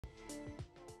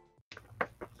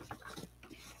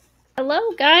Hello,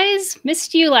 guys.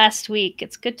 Missed you last week.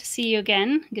 It's good to see you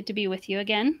again. Good to be with you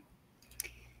again.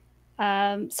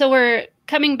 So we're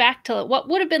coming back to what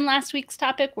would have been last week's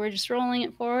topic. We're just rolling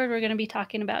it forward. We're going to be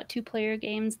talking about two-player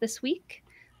games this week.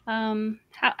 How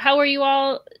are you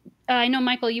all? I know,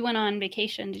 Michael, you went on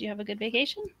vacation. Did you have a good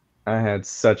vacation? I had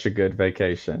such a good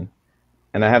vacation.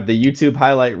 And I have the YouTube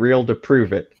highlight reel to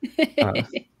prove it.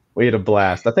 We had a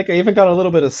blast. I think I even got a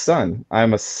little bit of sun.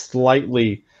 I'm a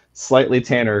slightly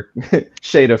tanner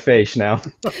shade of face now.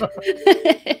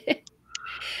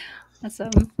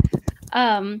 Awesome.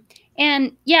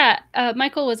 And yeah,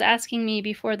 Michael was asking me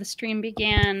before the stream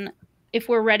began if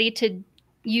we're ready to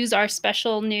use our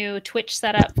special new Twitch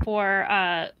setup for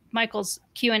Michael's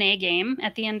Q&A game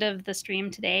at the end of the stream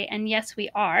today. And yes, we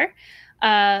are.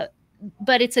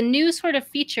 But it's a new sort of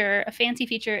feature, a fancy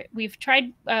feature. We've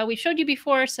showed you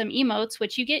before some emotes,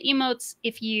 which you get emotes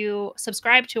if you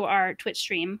subscribe to our Twitch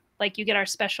stream. Like you get our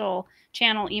special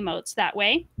channel emotes that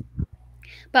way.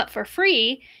 But for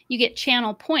free, you get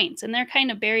channel points, and they're kind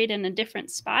of buried in a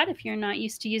different spot. If you're not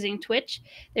used to using Twitch,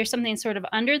 there's something sort of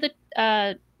under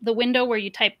the window where you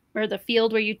type, or the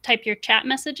field where you type your chat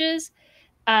messages.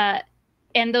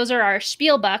 And those are our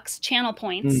Spielbucks channel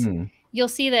points. You'll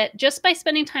see that just by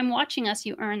spending time watching us,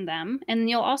 you earn them. And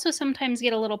you'll also sometimes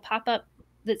get a little pop-up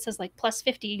that says like plus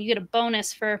 50. You get a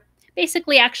bonus for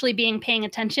basically actually paying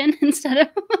attention instead of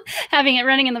having it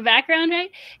running in the background, right?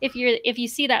 If you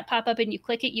see that pop up and you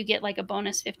click it, you get like a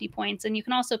bonus 50 points. And you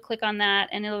can also click on that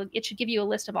and it should give you a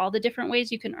list of all the different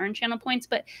ways you can earn channel points.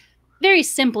 But very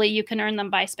simply, you can earn them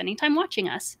by spending time watching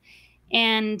us.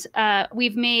 And I've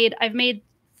made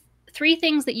 3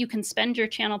 things that you can spend your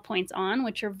channel points on,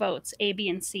 which are votes A, B,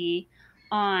 and C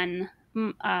on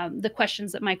the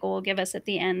questions that Michael will give us at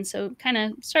the end. So kind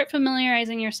of start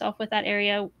familiarizing yourself with that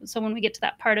area. So when we get to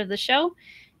that part of the show,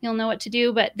 you'll know what to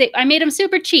do. But I made them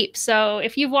super cheap. So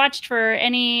if you've watched for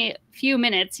any few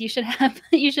minutes, you should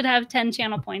have 10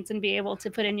 channel points and be able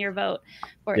to put in your vote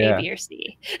for A, B, or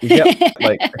C. You get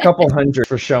like a couple hundred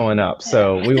for showing up.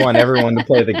 So we want everyone to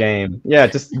play the game. Yeah,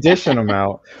 just dishing them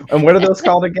out. And what are those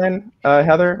called again,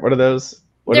 Heather? What are those?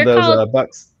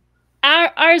 Bucks?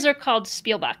 Ours are called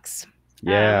Spielbucks.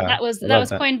 Yeah, that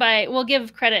was coined by. We'll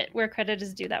give credit where credit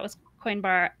is due. That was coined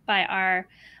by our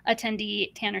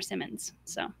attendee Tanner Simmons.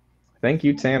 So, thank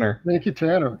you, Tanner. Thank you,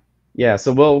 Tanner. Yeah,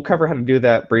 so we'll cover how to do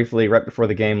that briefly right before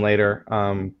the game later.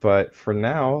 But for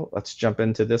now, let's jump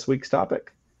into this week's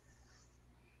topic.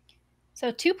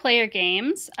 So 2-player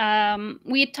games.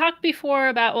 We talked before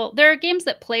about, well, there are games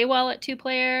that play well at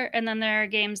 2-player, and then there are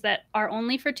games that are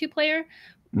only for 2-player.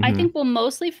 I think we'll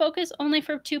mostly focus only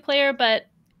for 2-player, but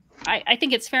I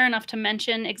think it's fair enough to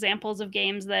mention examples of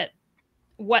games that,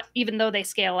 even though they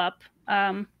scale up,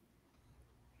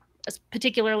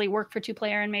 particularly work for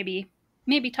 2-player, and maybe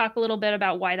talk a little bit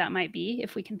about why that might be,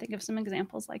 if we can think of some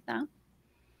examples like that.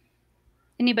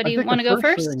 Anybody want to go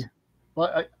first?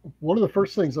 One of the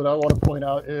first things that I want to point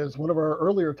out is one of our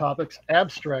earlier topics,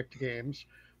 abstract games.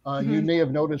 You may have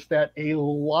noticed that a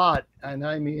lot, and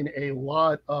I mean a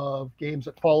lot, of games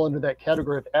that fall under that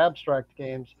category of abstract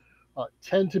games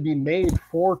tend to be made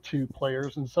for 2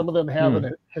 players, and some of them have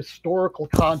a historical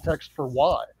context for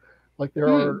why. Like there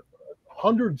are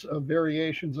hundreds of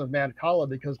variations of Mancala,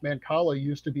 because Mancala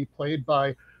used to be played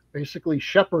by basically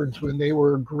shepherds when they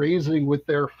were grazing with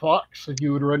their flocks, and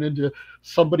you would run into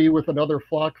somebody with another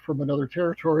flock from another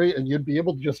territory, and you'd be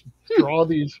able to just draw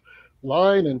these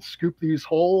line and scoop these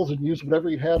holes and use whatever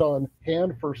you had on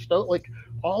hand for stone. Like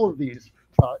all of these,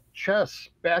 chess,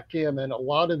 backgammon, a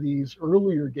lot of these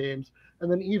earlier games,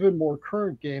 and then even more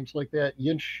current games like that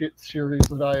Yin Shit series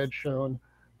that I had shown.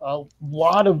 A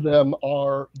lot of them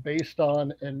are based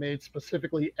on and made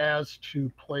specifically as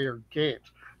 2-player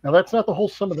games. Now, that's not the whole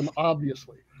sum of them,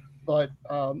 obviously, but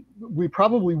we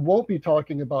probably won't be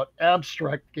talking about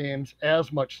abstract games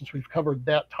as much since we've covered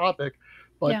that topic.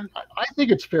 But yeah. I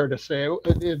think it's fair to say,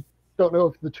 don't know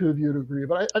if the two of you would agree,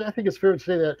 but I think it's fair to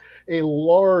say that a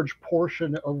large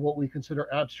portion of what we consider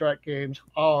abstract games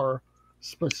are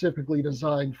specifically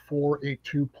designed for a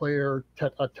 2-player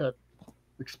tete-a-tete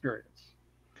experience.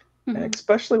 And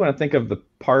especially when I think of the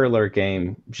parlor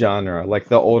game genre, like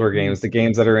the older games, the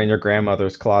games that are in your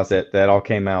grandmother's closet that all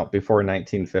came out before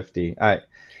 1950.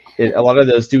 A lot of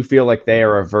those do feel like they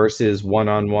are a versus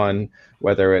one-on-one,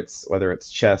 whether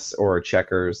it's chess or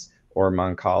checkers or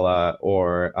Mancala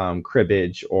or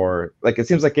cribbage, or like it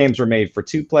seems like games were made for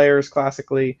 2 players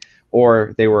classically,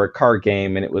 or they were a card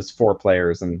game and it was 4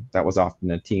 players, and that was often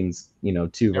a team's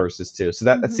 2 versus 2. So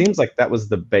that it seems like that was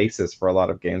the basis for a lot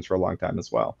of games for a long time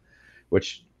as well,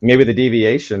 which maybe the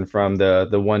deviation from the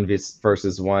 1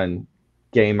 versus 1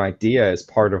 game idea is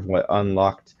part of what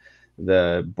unlocked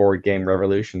the board game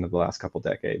revolution of the last couple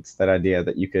decades. That idea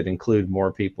that you could include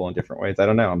more people in different ways. I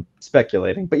don't know. I'm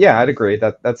speculating, but yeah, I'd agree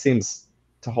that seems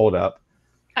to hold up.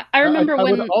 I remember I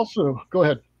would also go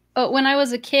ahead. When I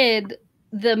was a kid,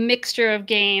 the mixture of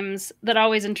games that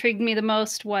always intrigued me the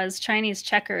most was Chinese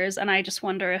checkers, and I just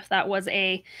wonder if that was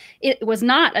it was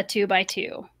not a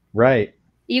 2x2. Right.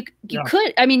 You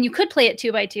could, I mean, you could play it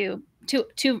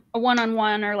 2x2, a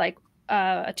one-on-one, or like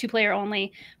a 2-player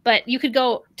only, but you could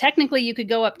go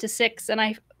up to 6, and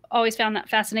I always found that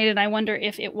fascinating. I wonder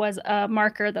if it was a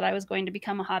marker that I was going to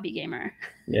become a hobby gamer.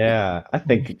 Yeah, I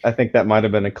think that might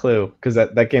have been a clue, because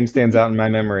that game stands out in my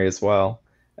memory as well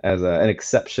as an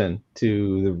exception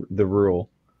to the rule.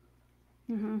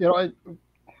 You know,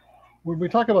 when we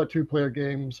talk about 2-player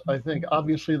games, I think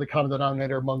obviously the common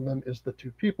denominator among them is the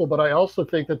 2 people, but I also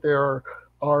think that there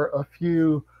are a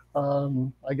few,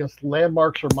 I guess,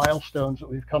 landmarks or milestones that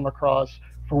we've come across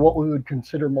for what we would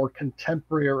consider more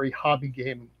contemporary hobby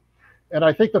gaming. And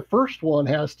I think the first one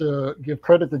has to give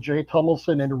credit to Jay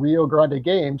Tummelson and Rio Grande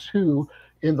Games, who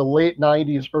in the late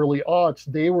 90s, early aughts,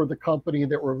 they were the company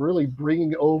that were really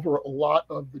bringing over a lot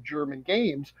of the German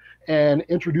games and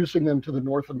introducing them to the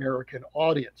North American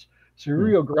audience. So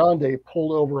Rio Grande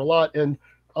pulled over a lot, and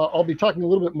I'll be talking a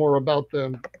little bit more about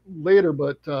them later,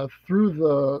 but through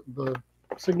the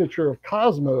signature of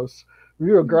Cosmos,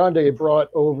 Rio Grande brought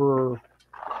over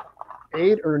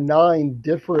 8 or 9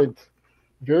 different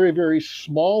very, very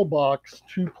small box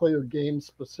 2-player games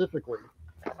specifically.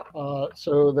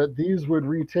 So that these would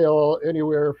retail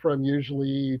anywhere from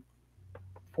usually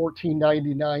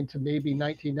 $14.99 to maybe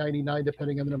 $19.99,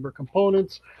 depending on the number of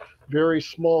components. Very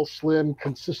small, slim,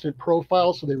 consistent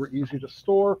profiles, so they were easy to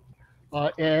store.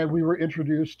 And we were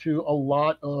introduced to a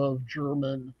lot of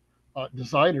German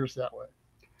designers that way.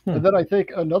 And then I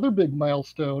think another big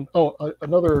milestone,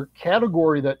 another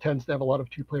category that tends to have a lot of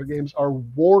 2-player games are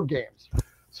war games.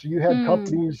 So you had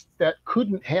companies that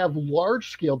couldn't have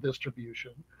large-scale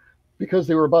distribution because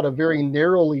they were about a very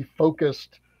narrowly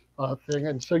focused thing.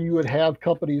 And so you would have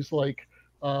companies like,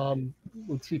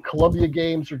 let's see, Columbia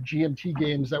Games or GMT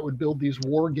Games that would build these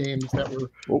war games that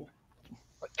were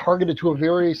targeted to a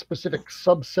very specific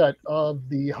subset of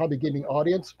the hobby gaming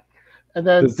audience. And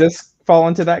then, does this fall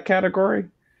into that category?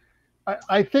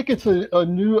 I think it's a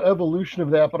new evolution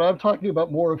of that, but I'm talking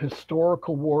about more of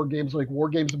historical war games, like war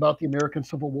games about the American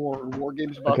Civil War or war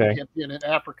games about the campaign in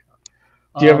Africa.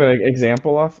 Do you have an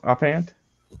example offhand?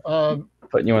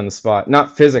 Putting you on the spot,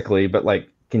 not physically, but like,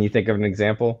 can you think of an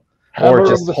example? Or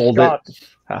just hold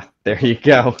Scots. It. There you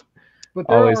go. But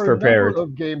there always are prepared. A number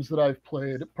of games that I've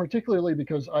played, particularly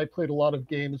because I played a lot of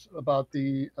games about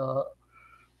the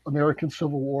American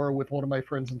Civil War with one of my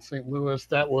friends in St. Louis.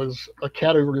 That was a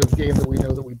category of game that we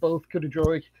know that we both could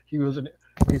enjoy. He was an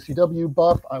ACW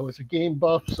buff. I was a game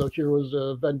buff. So here was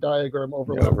a Venn diagram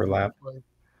overlap.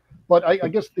 But I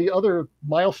guess the other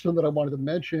milestone that I wanted to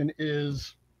mention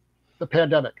is the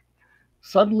pandemic.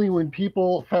 Suddenly, when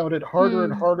people found it harder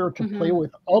and harder to play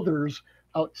with others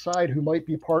outside who might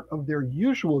be part of their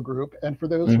usual group, and for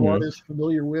those who aren't as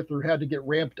familiar with or had to get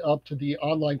ramped up to the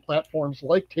online platforms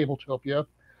like Tabletopia,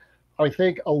 I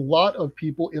think a lot of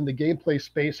people in the gameplay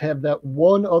space have that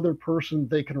one other person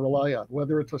they can rely on,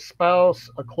 whether it's a spouse,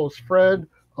 a close friend,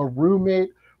 a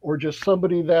roommate, or just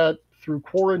somebody that through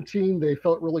quarantine they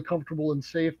felt really comfortable and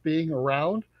safe being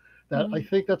around. That I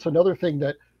think that's another thing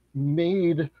that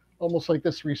made almost like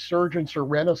this resurgence or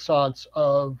renaissance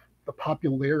of the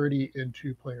popularity in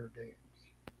 2-player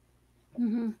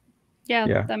games.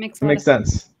 Yeah, that makes sense.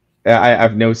 Sense.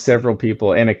 I've known several people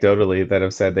anecdotally that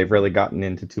have said they've really gotten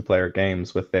into 2-player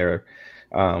games with their,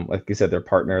 like you said, their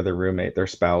partner, their roommate, their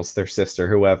spouse, their sister,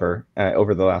 whoever,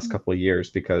 over the last couple of years,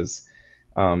 because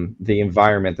the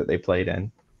environment that they played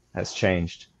in has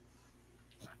changed.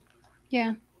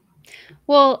 Yeah.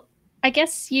 Well, I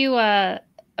guess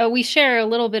we share a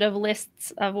little bit of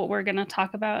lists of what we're going to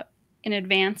talk about in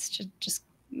advance to just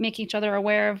make each other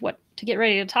aware of what to get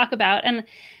ready to talk about. And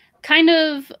kind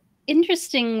of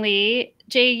interestingly,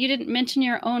 Jay, you didn't mention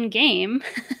your own game.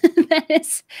 That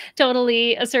is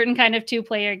totally a certain kind of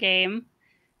 2-player game.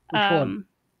 Which one?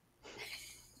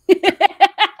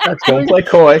 Don't play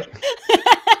coy.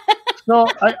 So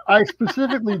I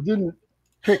specifically didn't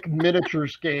pick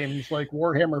miniatures games like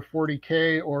Warhammer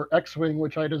 40K or X-Wing,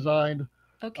 which I designed,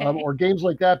 or games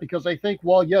like that, because I think,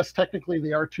 while yes, technically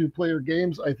they are 2-player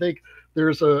games, I think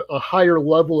there's a higher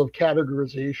level of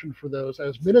categorization for those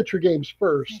as miniature games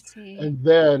first, and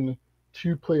then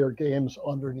 2-player games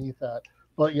underneath that.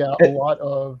 But yeah, a lot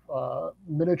of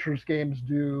miniatures games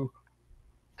do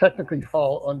technically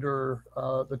fall under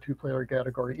the 2-player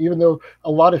category, even though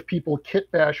a lot of people kit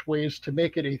bash ways to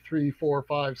make it a 3, 4,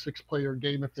 5, 6-player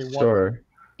game if they want. Sure.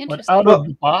 But out of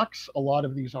the box, a lot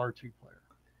of these are 2-player.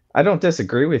 I don't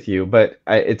disagree with you, but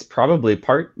it's probably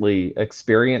partly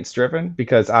experience driven,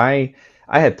 because I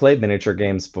had played miniature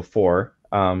games before,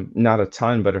 not a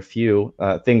ton, but a few.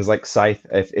 Things like Scythe,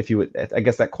 if you would, I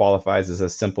guess that qualifies as a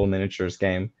simple miniatures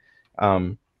game,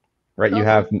 right?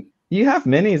 You have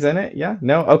minis in it, yeah?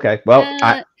 No, okay. Well,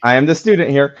 I am the student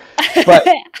here, but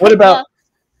what about?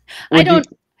 Well,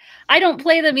 I don't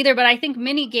play them either, but I think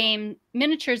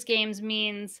miniatures games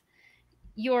means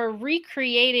you're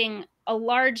recreating a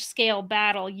large scale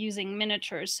battle using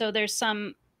miniatures. So there's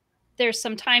some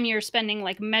time you're spending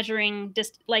like measuring,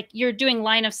 like you're doing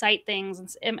line of sight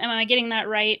things. Am I getting that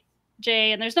right,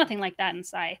 Jay? And there's nothing like that in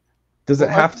Scythe. Does it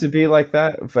have to be like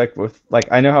that? Like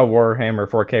I know how Warhammer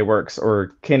 4K works,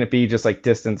 or can it be just like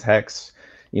distance hex,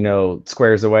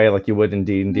 squares away like you would in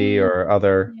D&D or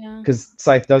other? Because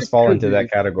Scythe does fall into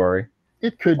that category.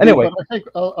 It could be, but I think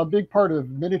a big part of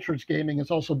miniatures gaming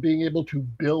is also being able to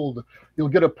build. You'll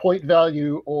get a point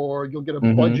value, or you'll get a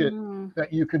budget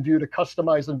that you can do to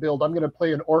customize and build. I'm going to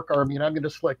play an orc army, and I'm going to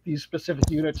select these specific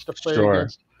units to play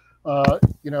against.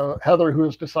 Heather, who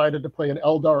has decided to play an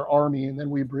Eldar army, and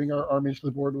then we bring our armies to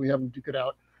the board and we have them duke it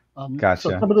out. Gotcha. So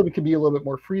some of them can be a little bit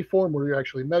more freeform, where you're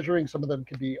actually measuring. Some of them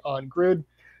can be on grid.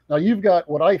 Now you've got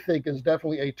what I think is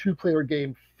definitely a 2-player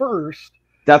game first.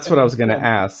 That's what I was going to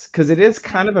ask, because it is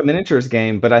kind of a miniatures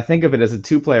game, but I think of it as a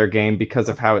 2-player game because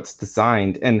of how it's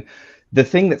designed. And the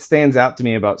thing that stands out to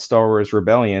me about Star Wars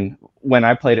Rebellion, when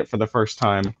I played it for the first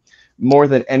time, more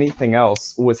than anything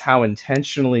else, was how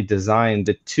intentionally designed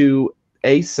the 2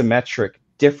 asymmetric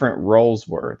different roles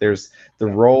were. There's the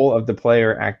role of the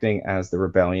player acting as the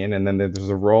rebellion, and then there's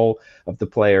a role of the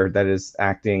player that is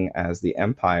acting as the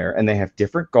Empire, and they have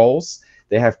different goals,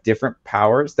 they have different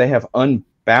powers, they have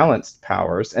unbalanced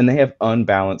powers, and they have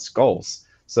unbalanced goals.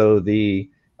 So the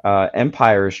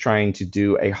Empire is trying to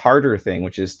do a harder thing,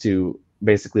 which is to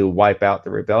basically wipe out the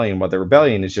rebellion, while the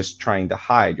rebellion is just trying to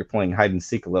hide. You're playing hide and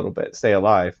seek a little bit, stay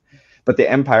alive. But the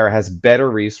Empire has better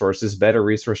resources, better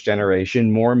resource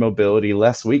generation, more mobility,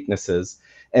 less weaknesses.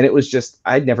 And it was just,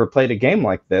 I'd never played a game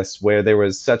like this where there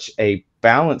was such a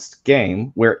balanced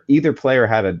game where either player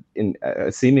had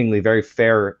a seemingly very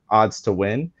fair odds to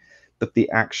win, but the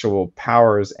actual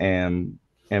powers and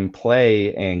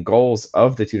play and goals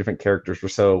of the 2 different characters were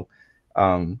so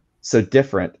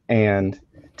different. And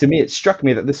to me, it struck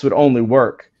me that this would only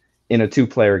work in a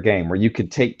 2-player game where you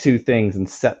could take 2 things and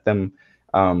set them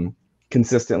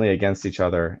consistently against each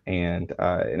other, and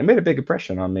it made a big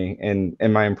impression on me in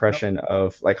my impression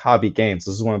of like hobby games.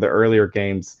 This is one of the earlier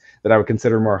games that I would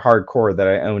consider more hardcore that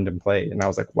I owned and played, and I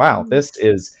was like, wow, this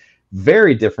is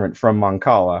very different from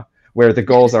Mancala, where the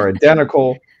goals are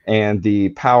identical and the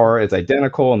power is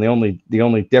identical, and the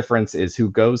only difference is who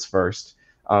goes first.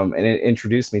 And it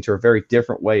introduced me to a very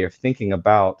different way of thinking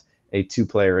about a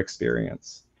 2-player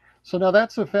experience. So now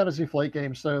that's a Fantasy Flight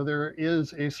game, so there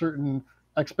is a certain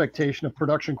expectation of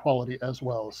production quality as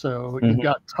well. So you've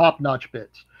got top-notch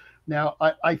bits. Now,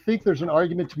 I think there's an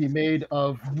argument to be made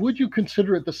of, would you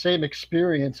consider it the same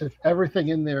experience if everything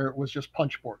in there was just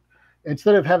punchboard?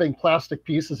 Instead of having plastic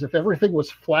pieces, if everything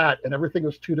was flat and everything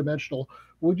was 2-dimensional,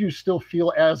 would you still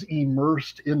feel as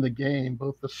immersed in the game,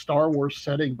 both the Star Wars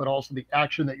setting, but also the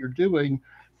action that you're doing,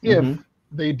 if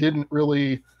they didn't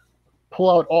really pull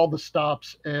out all the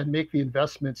stops and make the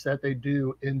investments that they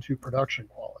do into production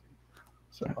quality?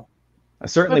 So I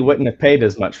certainly wouldn't have paid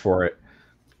as much for it.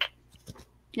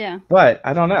 Yeah. But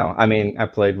I don't know. I mean, I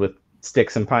played with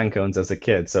sticks and pine cones as a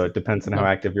kid, so it depends on how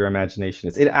active your imagination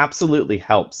is. It absolutely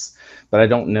helps, but I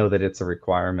don't know that it's a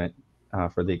requirement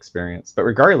for the experience. But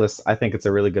regardless, I think it's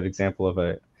a really good example of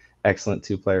an excellent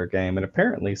 2-player game, and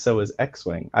apparently so is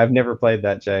X-Wing. I've never played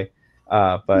that, Jay,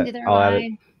 but I'll add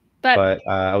it. But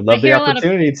I would love the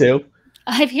opportunity to.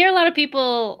 I hear a lot of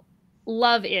people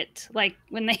love it. Like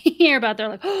when they hear about it, they're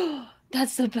like, oh,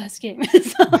 that's the best game.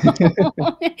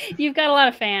 So you've got a lot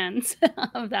of fans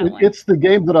of that one. It's the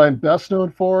game that I'm best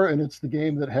known for, and it's the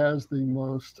game that has the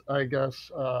most, I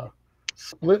guess,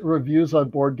 split reviews on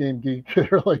Board Game Geek.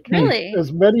 They're like really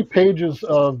as many pages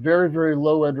of very, very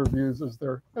low-end reviews as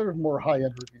there are more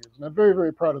high-end reviews. And I'm very,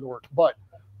 very proud of the work. But,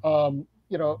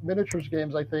 miniatures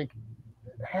games, I think,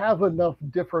 have enough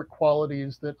different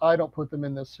qualities that I don't put them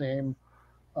in the same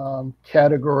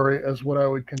category as what I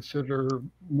would consider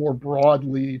more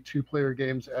broadly 2-player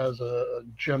games as a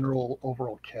general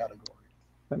overall category.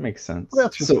 That makes sense.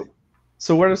 Well,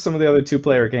 so what are some of the other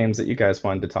 2-player games that you guys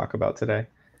wanted to talk about today?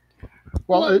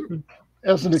 Well,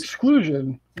 as an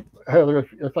exclusion, Heather,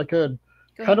 if I could,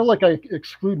 kind of like I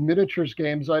exclude miniatures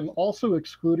games, I'm also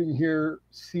excluding here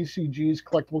CCGs,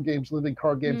 collectible games, living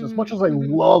card games. As much as I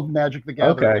love Magic the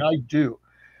Gathering, and I do,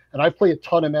 and I play a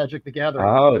ton of Magic the Gathering.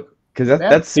 Oh, because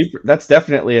that's super. That's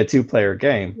definitely a 2-player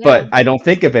game, but I don't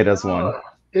think of it as one.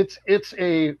 It's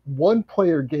a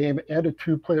 1-player game and a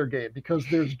 2-player game because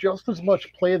there's just as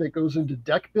much play that goes into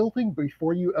deck building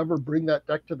before you ever bring that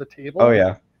deck to the table. Oh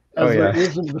yeah. As there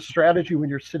is in the strategy when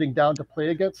you're sitting down to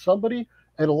play against somebody.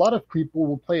 And a lot of people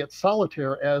will play it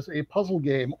solitaire as a puzzle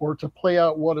game or to play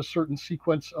out what a certain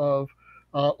sequence of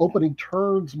opening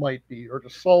turns might be or to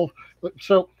solve.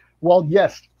 So while,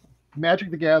 yes, Magic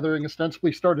the Gathering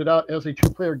ostensibly started out as a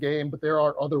 2-player game, but there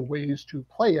are other ways to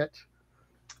play it.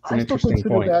 I still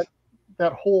consider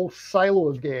that whole silo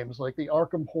of games, like the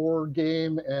Arkham Horror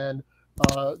game and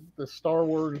the Star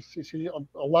Wars,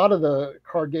 a lot of the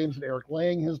card games that Eric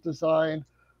Lang has designed,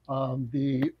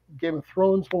 the Game of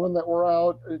Thrones one that were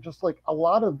out, just like a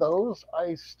lot of those,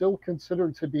 I still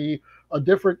consider to be a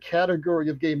different category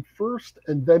of game first,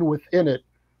 and then within it,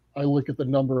 I look at the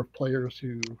number of players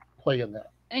who play in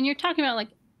that. And you're talking about, like,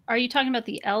 are you talking about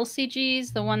the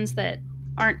LCGs, the ones that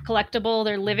aren't collectible,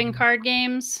 they're living card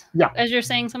games? Yeah. As you're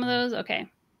saying some of those? Okay.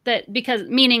 That because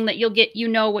meaning that you'll get, you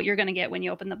know what you're going to get when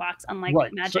you open the box, unlike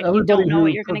Magic, you don't know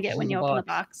what you're going to get when you open the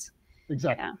box.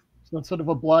 Exactly. Yeah. So instead of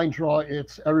a blind draw,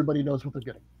 it's everybody knows what they're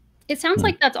getting. It sounds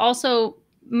like that's also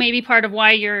maybe part of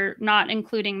why you're not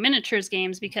including miniatures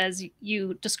games, because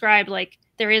you described like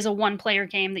there is a 1-player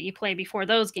game that you play before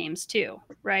those games too,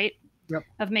 right? Yep.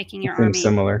 Of making your army.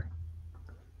 Similar.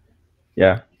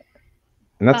 Yeah.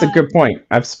 And that's a good point.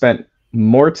 I've spent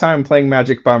more time playing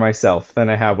Magic by myself than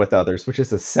I have with others, which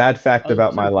is a sad fact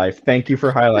about my life. Thank you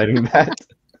for highlighting that.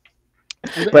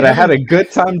 But I had a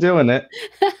good time doing it.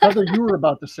 Heather, you were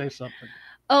about to say something.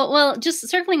 Oh, well, just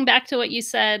circling back to what you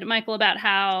said, Michael, about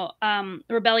how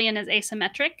Rebellion is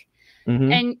asymmetric.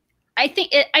 And I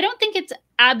don't think it's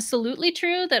absolutely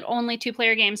true that only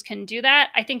 2-player games can do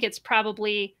that. I think it's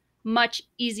probably much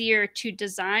easier to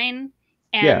design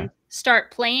and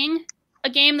start playing a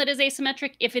game that is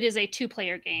asymmetric if it is a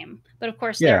 2-player game. But of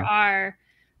course, there are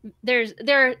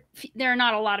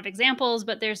not a lot of examples,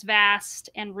 but there's Vast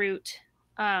and Root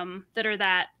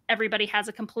that everybody has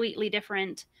a completely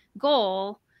different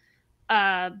goal,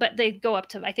 but they go up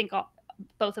to, I think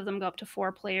both of them go up to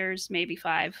 4 players, maybe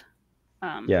 5.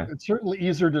 It's certainly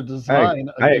easier to design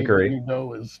a game that you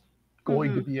know is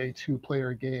going to be a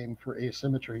 2-player game for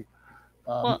asymmetry.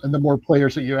 And the more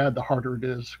players that you add, the harder it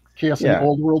is. Chaos in the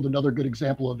Old World, another good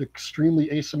example of extremely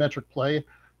asymmetric play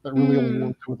that really only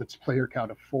works with its player count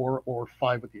of 4 or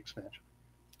 5 with the expansion.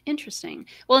 Interesting.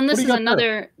 Well, and this is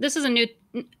a new,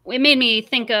 it made me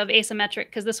think of asymmetric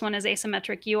because this one is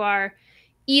asymmetric. You are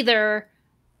either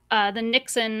the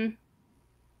Nixon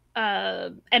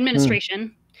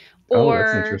administration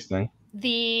or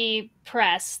the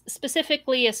press,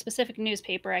 specifically a specific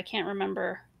newspaper. I can't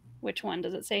remember which one.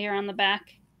 Does it say here on the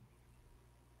back?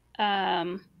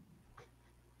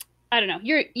 I don't know.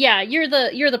 You're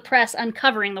the press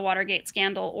uncovering the Watergate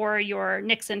scandal, or you're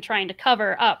Nixon trying to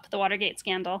cover up the Watergate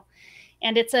scandal.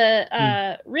 And it's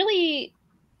really,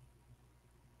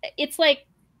 it's like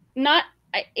not,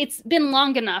 it's been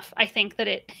long enough, I think,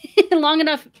 that long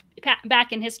enough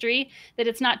back in history that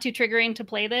it's not too triggering to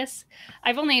play this.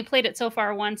 I've only played it so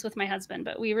far once with my husband,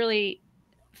 but we really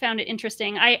found it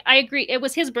interesting. I agree. It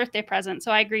was his birthday present,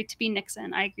 so I agreed to be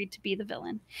Nixon. I agreed to be the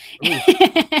villain.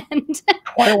 And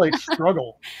Twilight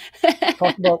Struggle.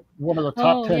 Talk about one of the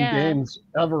top 10 games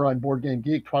ever on Board Game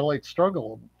Geek. Twilight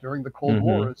Struggle during the Cold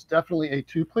War. It's definitely a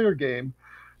 2-player game.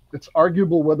 It's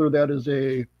arguable whether that is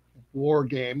a war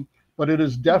game, but it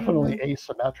is definitely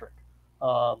asymmetric.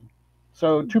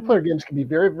 So 2-player games can be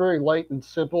very, very light and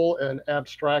simple and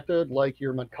abstracted, like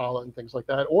your Mancala and things like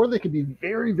that, or they can be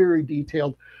very, very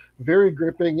detailed, very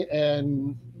gripping,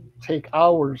 and take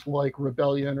hours, like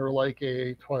Rebellion or like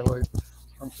a Twilight.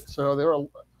 So there are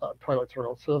Twilight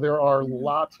Struggle. So there are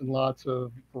lots and lots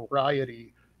of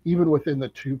variety, even within the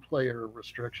 2-player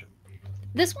restriction.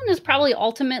 This one is probably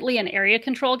ultimately an area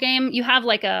control game. You have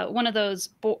like one of those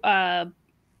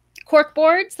cork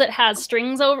boards that has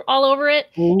strings all over it.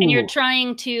 And you're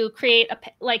trying to create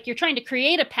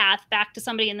a path back to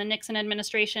somebody in the Nixon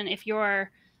administration if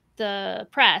you're the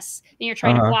press, and you're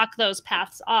trying to block those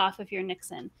paths off if you're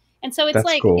Nixon. And so it's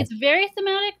it's very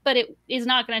thematic, but it is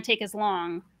not going to take as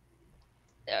long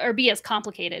or be as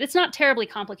complicated. It's not terribly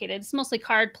complicated. It's mostly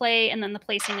card play and then the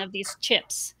placing of these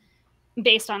chips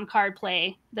based on card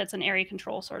play. That's an area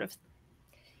control sort of.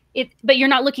 But you're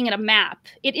not looking at a map.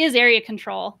 It is area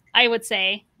control, I would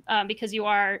say, because you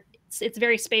are it's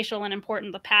very spatial and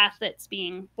important, the path that's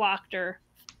being blocked or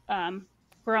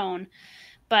grown.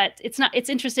 But it's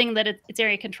interesting that it's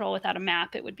area control without a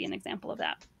map. It would be an example of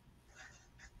that.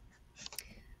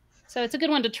 So it's a good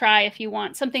one to try if you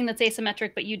want something that's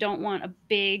asymmetric, but you don't want a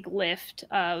big lift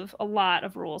of a lot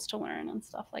of rules to learn and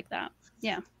stuff like that.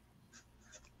 Yeah.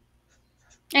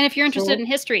 And if you're interested in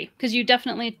history, because you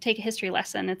definitely take a history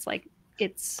lesson, it's like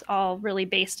it's all really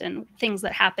based in things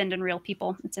that happened in real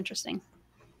people. It's interesting.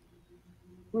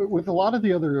 With a lot of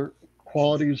the other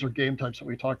qualities or game types that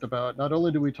we talked about, not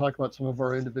only do we talk about some of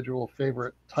our individual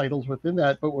favorite titles within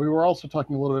that, but we were also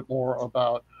talking a little bit more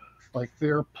about like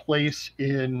their place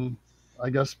in, I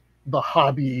guess, the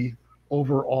hobby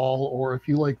overall, or if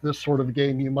you like this sort of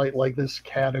game, you might like this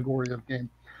category of game.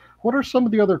 What are some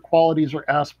of the other qualities or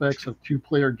aspects of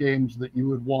two-player games that you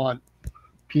would want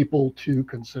people to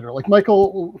consider? Like,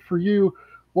 Michael, for you,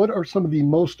 what are some of the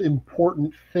most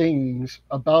important things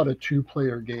about a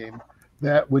two-player game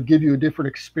that would give you a different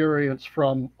experience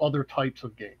from other types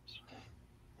of games?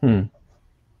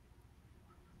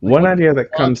 One idea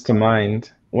that comes to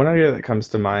mind in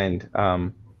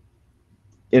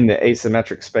the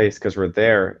asymmetric space, because we're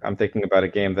there, I'm thinking about a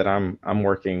game that I'm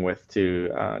working with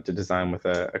to design with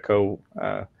a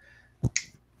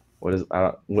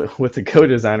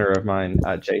co-designer of mine,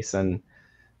 Jason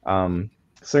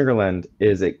Singerland.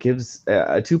 Is it gives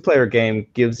a two-player game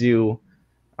gives you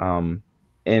in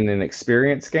an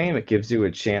experience game, it gives you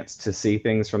a chance to see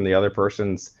things from the other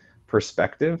person's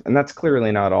perspective, and that's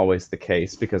clearly not always the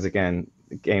case, because again,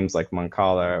 games like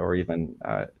Mancala or even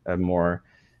a more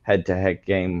head-to-head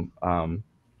game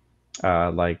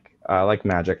like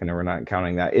Magic, and we're not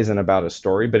counting that, isn't about a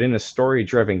story. But in a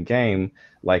story-driven game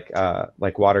like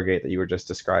Watergate that you were just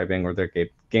describing, or the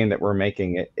game that we're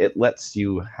making, it lets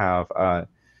you have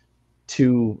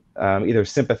two either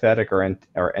sympathetic or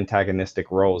antagonistic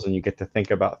roles, and you get to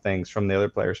think about things from the other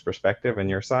player's perspective and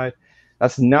your side.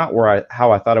 That's not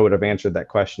how I thought I would have answered that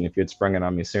question if you had sprung it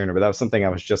on me sooner, but that was something I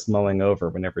was just mulling over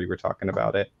whenever you were talking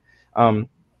about it. I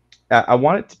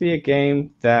want it to be a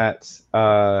game that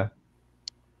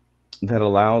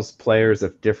allows players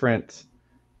of different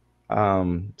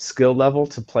skill level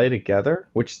to play together,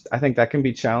 which I think that can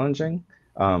be challenging.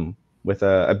 With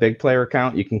a big player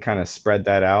count, you can kind of spread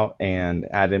that out and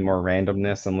add in more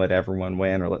randomness and let everyone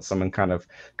win, or let someone kind of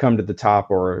come to the top,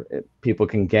 or people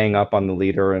can gang up on the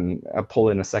leader and pull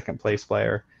in a second place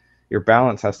player. Your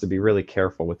balance has to be really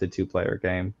careful with the two-player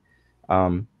game.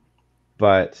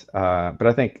 But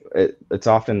I think it's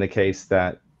often the case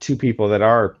that two people that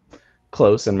are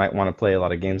close and might want to play a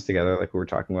lot of games together, like we were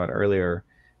talking about earlier,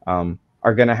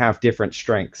 are going to have different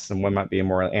strengths, and one might be a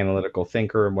more analytical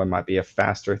thinker, and one might be a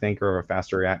faster thinker or a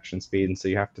faster reaction speed. And so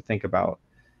you have to think about,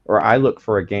 or I look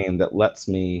for a game that lets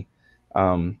me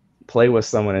play with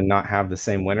someone and not have the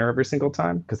same winner every single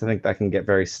time, because I think that can get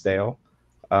very stale.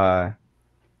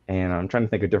 And I'm trying to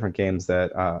think of different games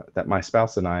that my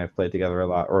spouse and I have played together a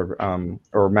lot,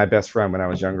 or my best friend when I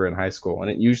was younger in high school.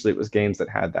 And it was games that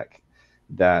had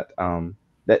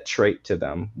that trait to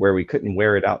them, where we couldn't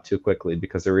wear it out too quickly,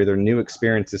 because there were either new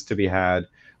experiences to be had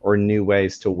or new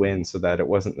ways to win, so that it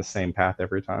wasn't the same path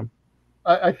every time.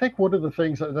 I think one of the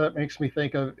things that makes me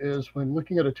think of is when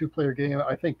looking at a two-player game,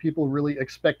 I think people really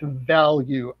expect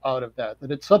value out of that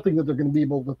it's something that they're going to be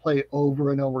able to play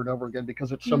over and over and over again,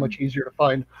 because it's so much easier to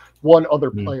find one other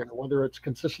player, whether it's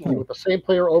consistently with the same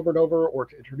player over and over, or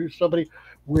to introduce somebody.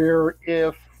 Where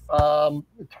if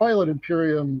Twilight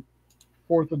Imperium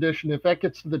 4th edition, if that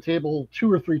gets to the table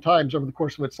 2 or 3 times over the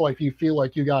course of its life, you feel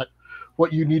like you got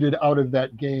what you needed out of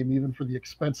that game, even for the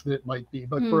expense that it might be.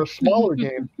 But for a smaller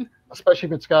game, especially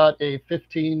if it's got a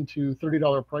 $15 to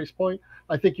 $30 price point,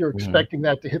 I think you're expecting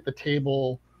that to hit the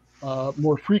table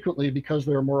more frequently, because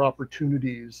there are more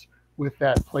opportunities with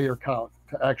that player count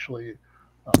to actually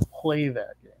play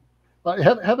that game.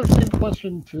 Heather, same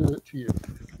question to you.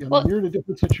 Well, you're in a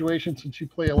different situation since you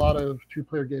play a lot of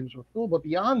two-player games with Phil, but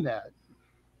beyond that,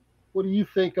 what do you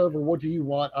think of, or what do you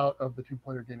want out of the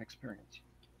two-player game experience?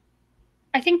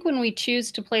 I think when we choose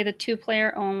to play the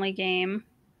two-player only game,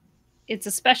 it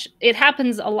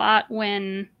happens a lot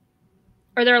when,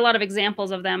 or there are a lot of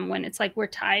examples of them when it's like we're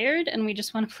tired and we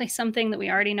just want to play something that we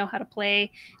already know how to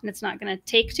play, and it's not going to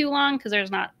take too long because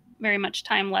there's not very much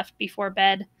time left before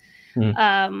bed.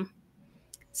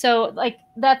 So like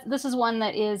this is one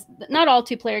that is, not all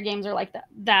two-player games are like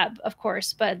that, of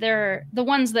course, but they're the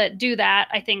ones that do that,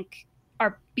 I think,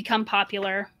 become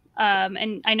popular.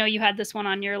 And I know you had this one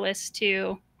on your list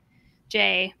too,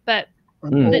 Jay, but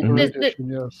Edition,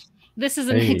 yes. This is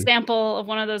an example of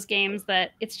one of those games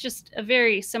that it's just a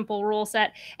very simple rule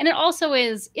set. And it also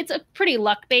it's a pretty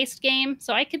luck-based game.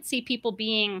 So I could see people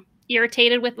being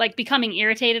irritated with, like, becoming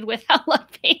irritated with how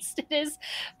luck-based it is.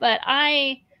 But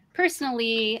I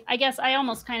personally, I guess I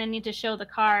almost kind of need to show the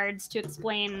cards to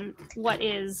explain what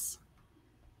is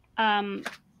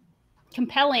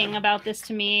compelling about this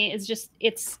to me. Is just,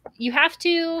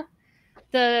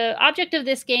 the object of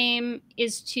this game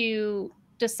is to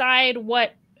decide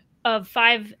what of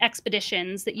 5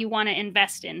 expeditions that you want to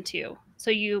invest into.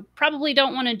 So you probably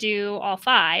don't want to do all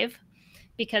 5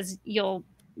 because you'll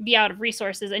be out of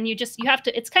resources, and you have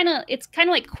to, it's kind of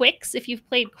like Quicks. If you've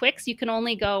played Quicks, you can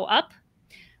only go up.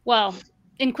 Well,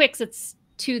 in Quicks it's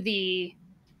to the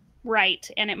right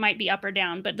and it might be up or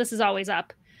down, but this is always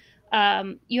up.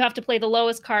 You have to play the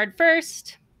lowest card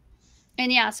first.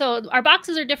 And yeah, so our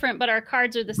boxes are different, but our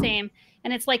cards are the same.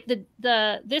 And it's like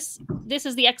this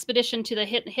is the expedition to the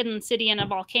hidden city in a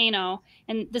volcano,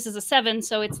 and this is a 7,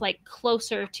 so it's like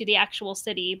closer to the actual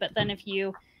city. But then if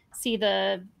you see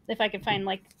if I could find,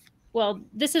 like, well,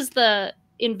 this is the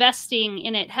investing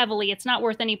in it heavily. It's not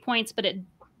worth any points, but it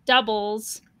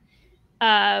doubles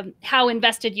how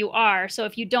invested you are. So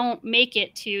if you don't make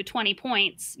it to 20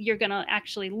 points, you're gonna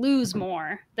actually lose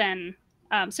more than.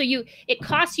 So it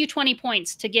costs you 20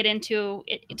 points to get into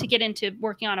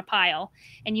working on a pile,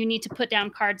 and you need to put down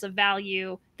cards of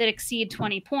value that exceed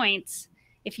 20 points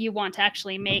if you want to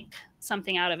actually make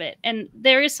something out of it. And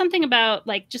there is something about,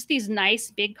 like, just these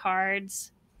nice big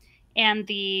cards, and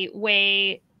the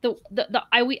way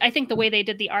I think the way they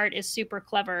did the art is super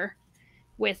clever,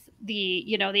 with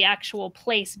the actual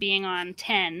place being on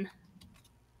 10.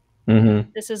 Mm-hmm.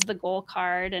 This is the goal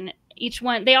card, and each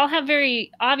one, they all have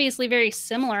obviously very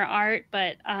similar art,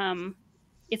 but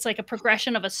it's like a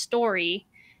progression of a story,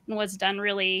 and was done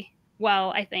really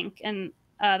well, I think. And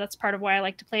that's part of why I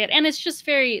like to play it. And it's just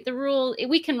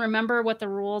we can remember what the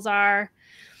rules are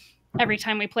every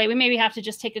time we play. We maybe have to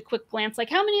just take a quick glance, like,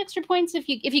 how many extra points? If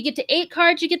you get to 8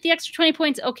 cards, you get the extra 20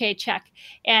 points. Okay, check.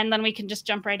 And then we can just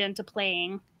jump right into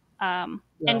playing.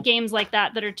 And games like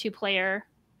that are 2-player,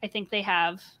 I think they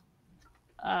have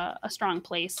a strong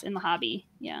place in the hobby.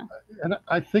 Yeah. And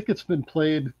I think it's been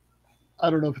played, I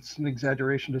don't know if it's an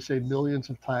exaggeration to say millions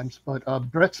of times, but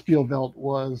Protospiel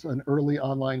was an early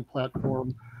online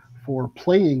platform for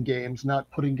playing games, not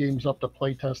putting games up to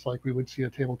play test like we would see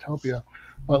at Tabletopia.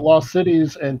 But Lost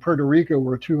Cities and Puerto Rico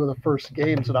were 2 of the first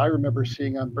games that I remember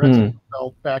seeing on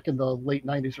Protospiel back in the late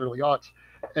 90s, early aughts.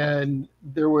 And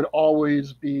there would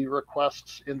always be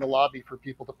requests in the lobby for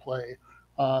people to play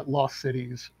Lost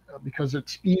Cities, because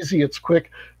it's easy, it's quick,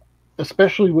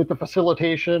 especially with the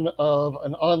facilitation of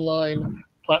an online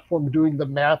platform doing the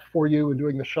math for you and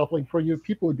doing the shuffling for you.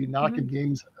 People would be knocking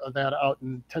games of that out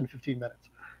in 10, 15 minutes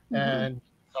and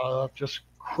just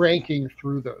cranking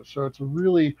through those. So it's a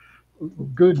really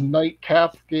good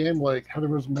nightcap game, like Heather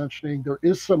was mentioning. There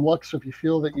is some luck, so if you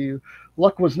feel that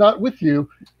luck was not with you,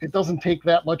 it doesn't take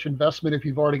that much investment if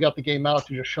you've already got the game out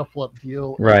to just shuffle up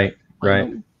deal. Right.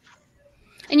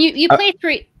 And you play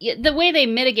 3. The way they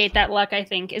mitigate that luck, I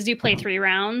think, is you play 3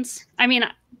 rounds. I mean,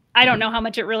 I don't know how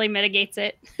much it really mitigates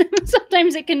it.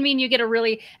 Sometimes it can mean you get a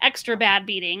really extra bad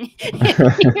beating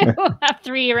if you have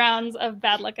 3 rounds of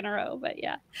bad luck in a row. But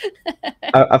yeah.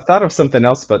 I've thought of something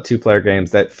else about 2-player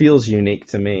games that feels unique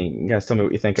to me. You guys tell me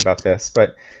what you think about this.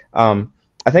 But I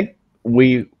think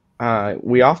we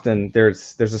often,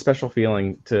 there's a special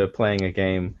feeling to playing a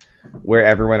game where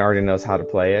everyone already knows how to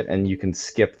play it, and you can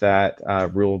skip that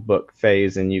rule book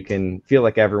phase, and you can feel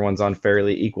like everyone's on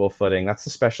fairly equal footing. That's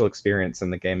a special experience in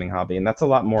the gaming hobby, and that's a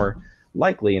lot more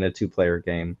likely in a 2-player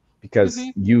game, because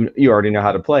you already know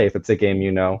how to play if it's a game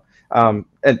you know. And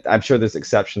I'm sure there's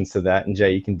exceptions to that, and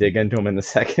Jay, you can dig into them in a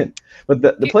second. But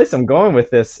the place I'm going with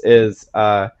this is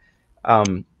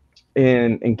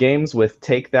in games with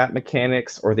take that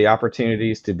mechanics, or the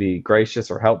opportunities to be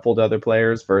gracious or helpful to other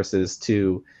players versus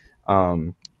to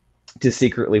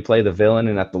secretly play the villain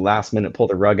and at the last minute pull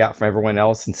the rug out from everyone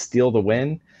else and steal the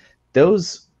win.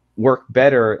 Those work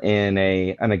better in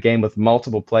a game with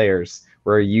multiple players,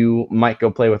 where you might go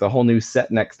play with a whole new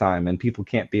set next time and people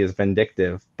can't be as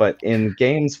vindictive. But in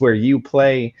games where you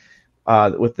play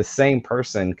with the same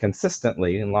person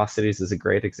consistently, and Lost Cities is a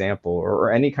great example,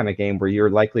 or any kind of game where you're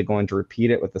likely going to repeat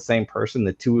it with the same person,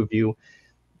 the 2 of you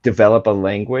develop a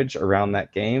language around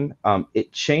that game,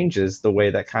 it changes the way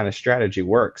that kind of strategy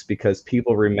works, because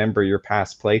people remember your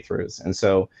past playthroughs. And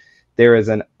so there is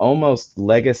an almost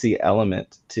legacy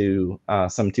element to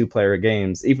some 2-player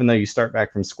games, even though you start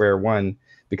back from square one,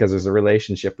 because there's a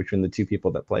relationship between the 2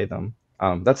 people that play them.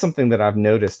 That's something that I've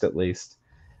noticed, at least.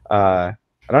 I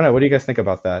don't know. What do you guys think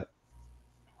about that?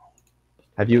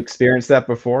 Have you experienced that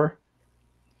before?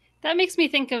 That makes me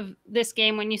think of this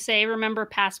game when you say remember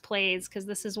past plays, because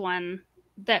this is one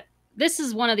of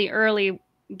the early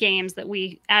games that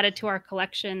we added to our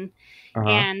collection.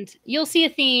 And you'll see a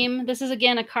theme. This is,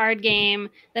 again, a card game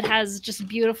that has just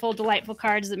beautiful, delightful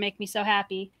cards that make me so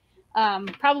happy.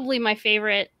 Probably my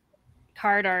favorite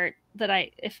card art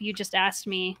if you just asked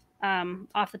me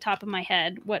off the top of my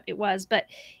head what it was, but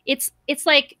it's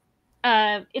like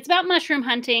it's about mushroom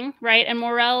hunting, right? And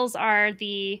morels are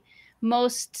the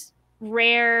most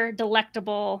rare,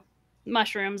 delectable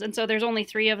mushrooms, and so there's only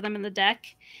 3 of them in the deck,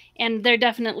 and there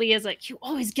definitely is like, you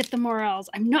always get the morels.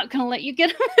 I'm not gonna let you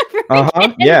get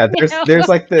them. Yeah, there's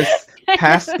like this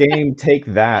past game take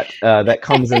that that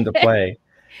comes into play.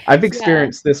 I've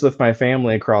experienced this with my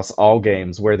family across all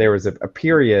games, where there was a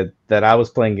period that I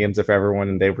was playing games with everyone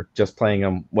and they were just playing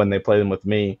them when they played them with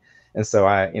me. And so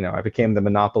I became the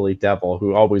Monopoly devil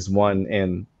who always won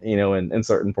in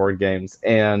certain board games.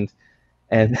 And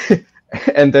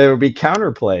and there would be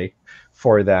counterplay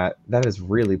for that. That is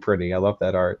really pretty. I love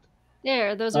that art.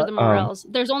 Those are the morels.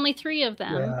 There's only 3 of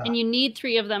them, and you need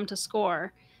 3 of them to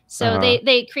score. So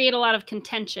they create a lot of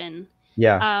contention.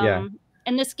 Yeah.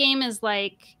 And this game is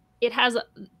like,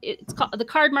 the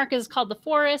card market is called the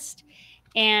Forest,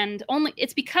 and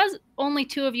it's because only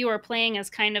 2 of you are playing as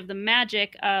kind of the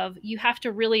magic of, you have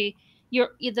to really,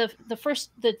 the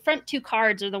front 2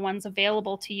 cards are the ones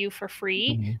available to you for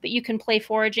free, but you can play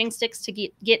foraging sticks to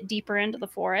get deeper into the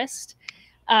forest.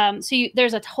 So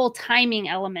there's a whole timing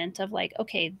element of like,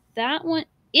 okay, that one,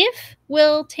 if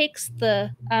Will takes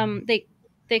the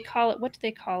they call it, what do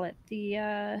they call it?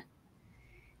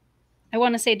 I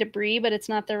want to say debris, but it's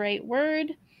not the right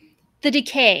word. The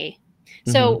decay.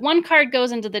 So 1 card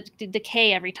goes into the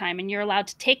decay every time, and you're allowed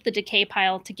to take the decay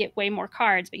pile to get way more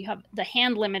cards, but the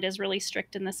hand limit is really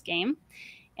strict in this game.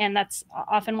 And that's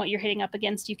often what you're hitting up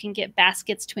against. You can get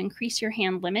baskets to increase your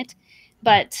hand limit.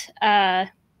 But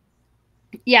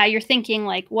you're thinking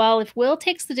like, well, if Will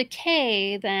takes the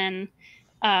decay, then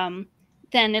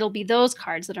it'll be those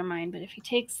cards that are mine. But if he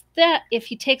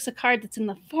takes a card that's in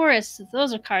the forest,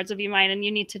 those are cards will be mine. And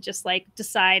you need to just like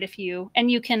decide and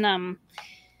you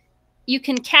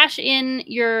can cash in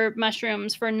your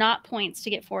mushrooms for not points to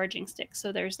get foraging sticks.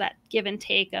 So there's that give and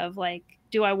take of like,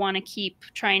 do I want to keep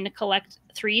trying to collect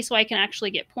 3 so I can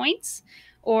actually get points?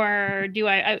 Or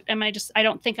I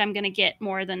don't think I'm going to get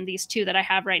more than these 2 that I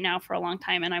have right now for a long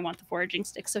time, and I want the foraging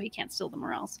sticks so he can't steal the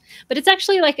morels. But it's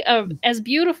actually like as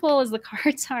beautiful as the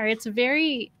cards are, it's a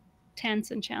very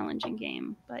tense and challenging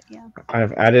game. But yeah,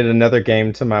 I've added another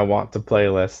game to my want to play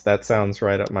list. That sounds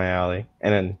right up my alley,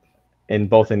 and in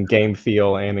both in game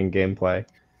feel and in gameplay.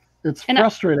 It's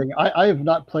frustrating. I have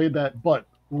not played that, but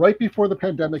right before the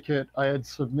pandemic hit, I had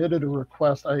submitted a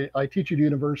request. I teach at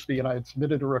university, and I had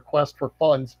submitted a request for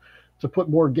funds to put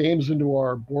more games into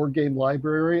our board game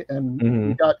library, and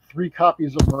we got 3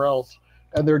 copies of Morels,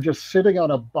 and they're just sitting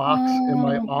on a box in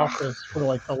my office for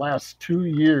like the last 2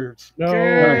 years. No.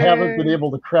 And I haven't been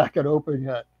able to crack it open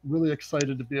yet. Really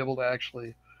excited to be able to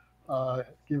actually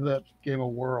give that game a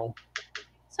whirl.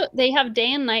 So they have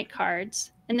day and night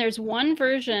cards. And there's one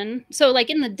version. So like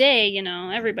in the day,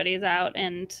 everybody's out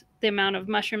and the amount of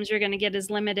mushrooms you're going to get is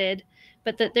limited.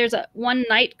 But there's a 1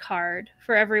 night card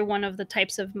for every one of the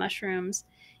types of mushrooms.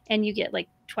 And you get like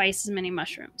twice as many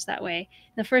mushrooms that way.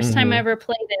 The first time I ever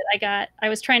played it, I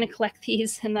was trying to collect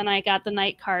these, and then I got the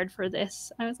night card for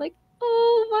this. I was like,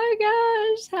 oh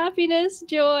my gosh, happiness,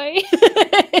 joy.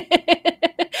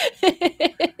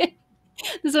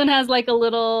 This one has like a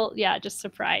little, just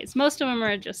surprise. Most of them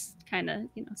are just kind of,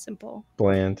 simple.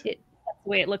 Bland. That's the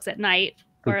way it looks at night.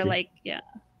 Or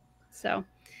So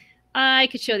I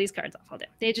could show these cards off all day.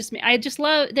 I just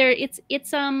love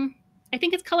it's I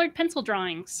think it's colored pencil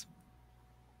drawings.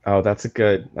 Oh, that's a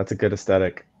good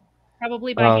aesthetic.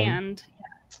 Probably by hand.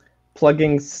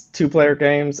 Plugging 2-player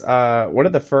games. What are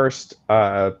the first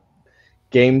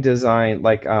game design,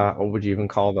 like what would you even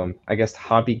call them? I guess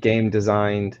hobby game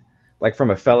designed, like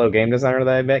from a fellow game designer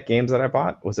that I met, games that I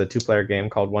bought was a 2-player game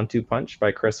called 1-2 Punch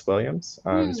by Chris Williams.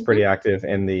 He's pretty active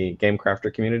in the game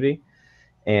crafter community,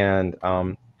 and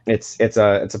it's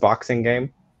a boxing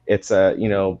game. It's a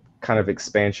kind of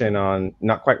expansion on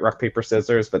not quite rock paper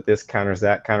scissors, but this counters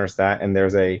that, and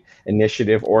there's a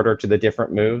initiative order to the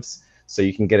different moves, so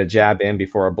you can get a jab in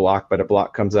before a block, but a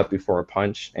block comes up before a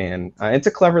punch, and it's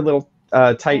a clever little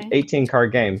tight 18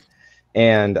 card game.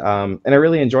 And I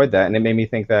really enjoyed that, and it made me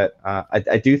think that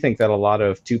I do think that a lot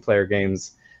of 2-player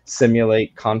games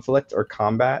simulate conflict or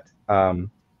combat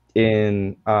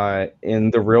in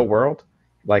the real world.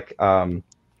 Like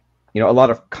you know, a lot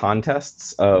of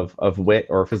contests of wit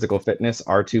or physical fitness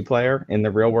are 2-player in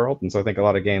the real world, and so I think a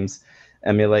lot of games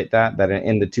emulate that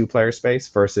in the 2-player space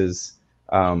versus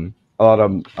a lot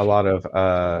of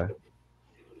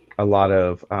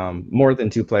more than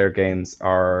 2-player games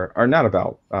are not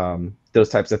about those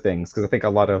types of things, because I think a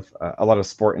lot of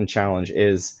sport and challenge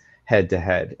is head to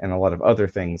head, and a lot of other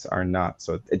things are not.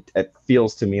 So it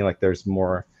feels to me like there's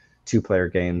more 2-player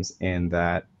games in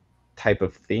that type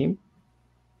of theme.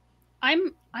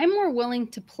 I'm more willing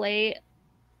to play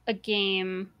a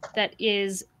game that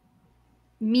is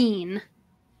mean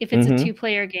if it's a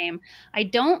 2-player game. I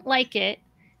don't like it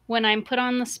when I'm put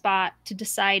on the spot to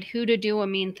decide who to do a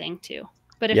mean thing to.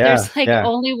 But if there's like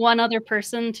only one other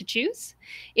person to choose,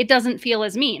 it doesn't feel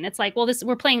as mean. It's like, well,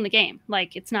 we're playing the game.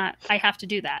 Like, it's not, I have to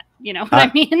do that. You know what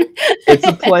I mean? It's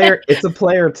a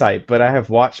player type, but I have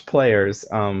watched players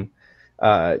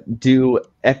do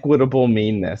equitable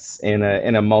meanness in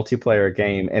a multiplayer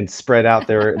game and spread out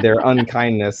their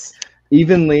unkindness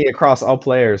evenly across all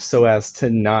players so as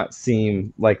to not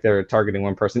seem like they're targeting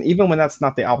one person, even when that's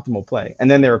not the optimal play.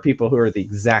 And then there are people who are the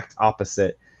exact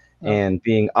opposite, and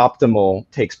being optimal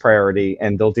takes priority,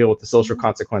 and they'll deal with the social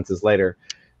consequences later.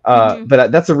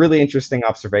 But that's a really interesting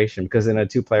observation, because in a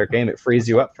 2-player game, it frees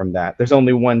you up from that. There's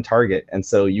only one target, and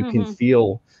so you can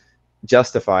feel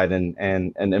justified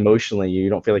and emotionally you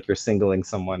don't feel like you're singling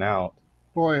someone out.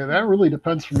 Boy, that really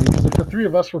depends for me, because if the three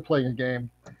of us were playing a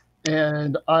game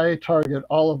and I target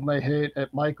all of my hate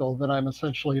at Michael, then I'm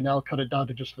essentially now cut it down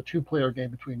to just a 2-player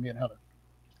game between me and Heather.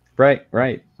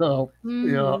 Right. So,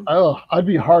 you know, I'd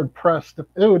be hard pressed.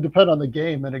 It would depend on the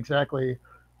game and exactly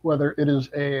whether it is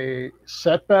a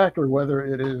setback or whether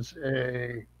it is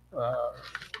a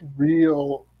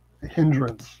real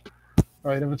hindrance.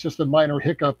 Right? If it's just a minor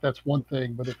hiccup, that's one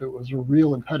thing. But if it was a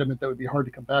real impediment that would be hard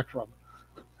to come back from,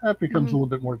 that becomes a little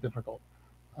bit more difficult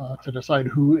to decide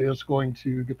who is going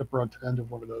to get the brunt end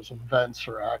of one of those events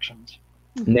or actions.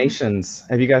 Nations.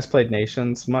 Have you guys played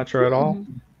Nations much or at all?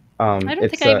 I don't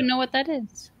think I even know what that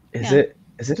is. Is it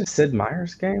a Sid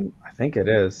Meier's game? I think it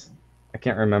is. I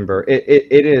can't remember.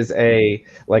 It is a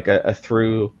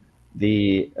through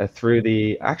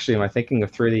the actually, am I thinking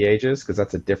of Through the Ages? Because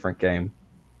that's a different game.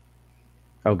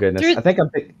 Oh goodness! I think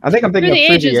I'm thinking of Through the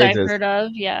Ages. I've heard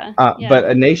of,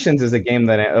 But Nations is a game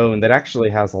that I own that actually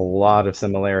has a lot of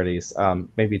similarities,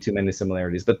 maybe too many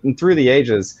similarities. But in Through the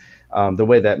Ages, the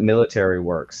way that military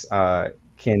works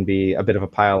can be a bit of a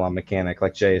pile-on mechanic,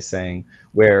 like Jay is saying,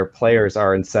 where players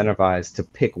are incentivized to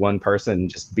pick one person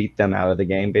and just beat them out of the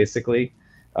game, basically,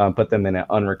 put them in an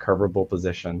unrecoverable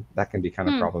position. That can be kind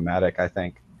of problematic, I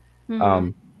think.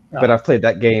 But I've played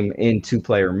that game in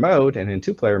 2-player mode, and in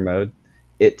 2-player mode,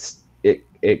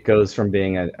 it goes from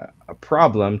being a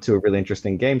problem to a really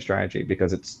interesting game strategy,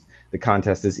 because the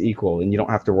contest is equal, and you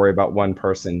don't have to worry about one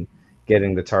person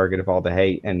getting the target of all the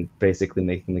hate and basically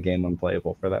making the game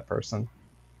unplayable for that person.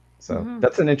 So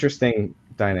that's an interesting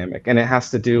dynamic, and it has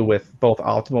to do with both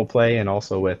optimal play and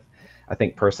also with, I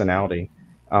think, personality,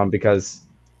 because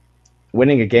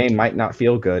winning a game might not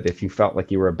feel good if you felt like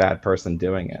you were a bad person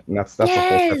doing it, and that's a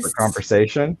whole separate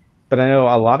conversation. But I know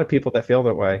a lot of people that feel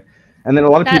that way, and then a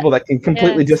lot of people that can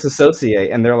completely disassociate,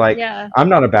 and they're like, I'm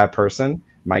not a bad person,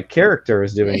 my character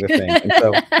is doing the thing. And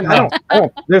so I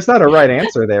don't there's not a right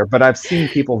answer there, but I've seen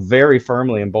people very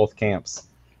firmly in both camps.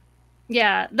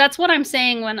 Yeah, that's what I'm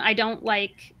saying when I don't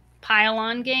like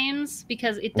pile-on games,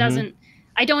 because it doesn't.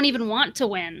 I don't even want to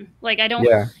win. Like, I don't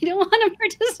want to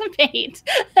participate.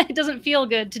 It doesn't feel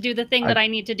good to do the thing that I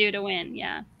need to do to win.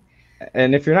 Yeah.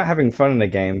 And if you're not having fun in a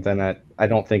game, then I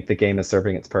don't think the game is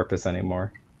serving its purpose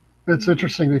anymore. It's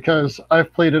interesting, because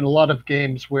I've played in a lot of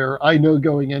games where I know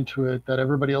going into it that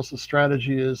everybody else's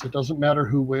strategy is it doesn't matter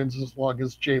who wins as long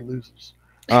as Jay loses.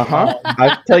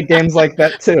 I've played games like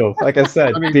that too. Like I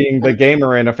said, being the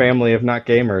gamer in a family of not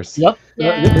gamers. Yep.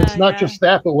 It's not just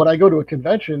that, but when I go to a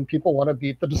convention, people want to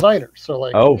beat the designer. So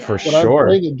like, for when I'm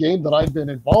playing a game that I've been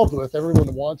involved with,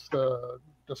 everyone wants to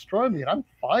destroy me, and I'm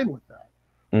fine with that.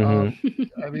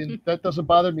 I mean, that doesn't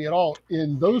bother me at all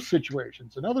in those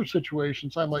situations. In other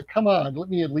situations, I'm like, come on, let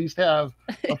me at least have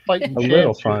a fighting chance.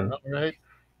 Little fun, right?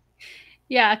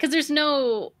 Yeah, because there's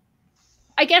no.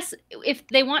 I guess if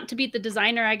they want to beat the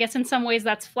designer, I guess in some ways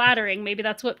that's flattering. Maybe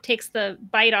that's what takes the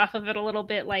bite off of it a little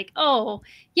bit. Like, oh,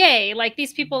 yay, like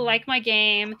these people like my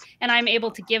game, and I'm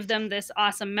able to give them this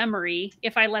awesome memory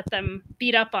if I let them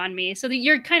beat up on me. So that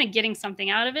you're kind of getting something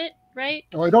out of it, right?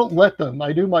 No, I don't let them.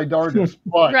 I do my darndest.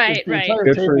 But right. Entire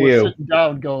Good table for you. Sitting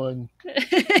down going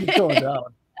down.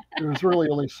 There's really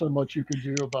only so much you can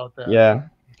do about that. Yeah.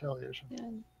 Retaliation.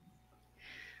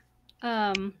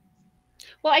 Yeah.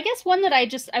 Well, I guess one that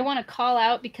I want to call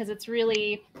out because it's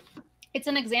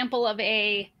an example of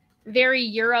a very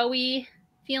Euro-y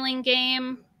feeling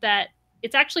game that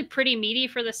it's actually pretty meaty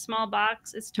for this small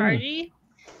box. It's Targi.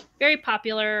 Very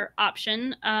popular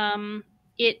option.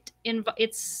 It's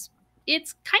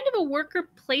kind of a worker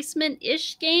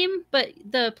placement-ish game, but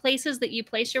the places that you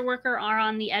place your worker are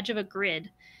on the edge of a grid,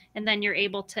 and then you're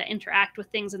able to interact with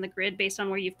things in the grid based on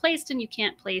where you've placed, and you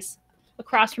can't place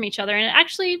across from each other. And it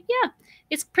actually,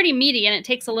 it's pretty meaty, and it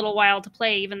takes a little while to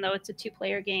play, even though it's a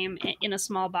 2-player game in a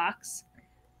small box.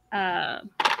 There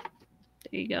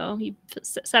you go. You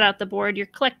set out the board. You're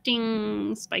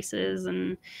collecting spices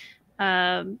and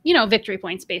victory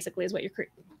points basically is what you're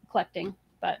collecting.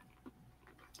 But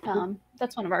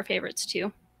that's one of our favorites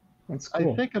too. That's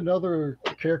cool. I think another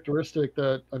characteristic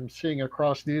that I'm seeing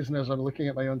across these, and as I'm looking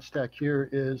at my own stack here,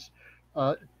 is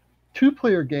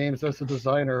 2-player games as a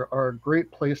designer are a great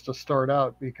place to start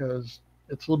out because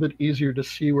it's a little bit easier to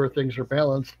see where things are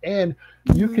balanced, and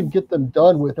you can get them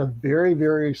done with a very,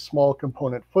 very small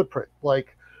component footprint.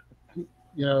 Like,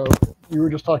 you were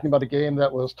just talking about a game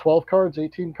that was 12 cards,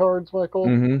 18 cards,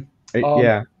 Michael.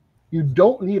 Yeah. You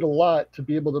don't need a lot to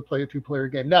be able to play a 2-player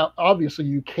game. Now, obviously,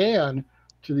 you can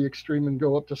to the extreme and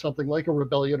go up to something like a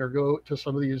Rebellion or go to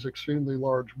some of these extremely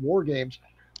large war games.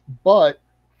 But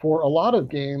for a lot of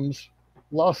games,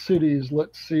 Lost Cities,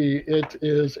 let's see, it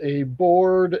is a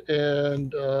board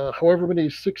and however many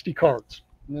 60 cards.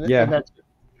 Yeah. And that's it.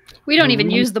 We don't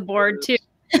even use the board, too.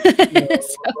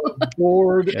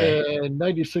 Board and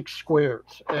 96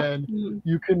 squares, and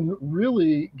you can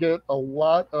really get a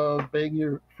lot of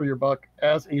bang for your buck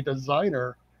as a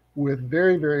designer with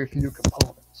very, very few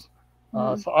components.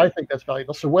 So I think that's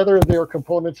valuable. So whether they're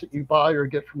components that you buy or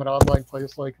get from an online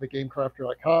place like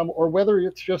thegamecrafter.com, or whether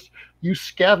it's just you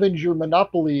scavenge your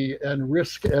Monopoly and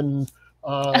Risk and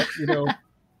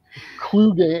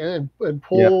Clue game and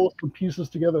pull some pieces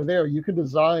together there, you can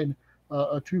design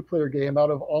a 2-player game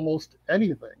out of almost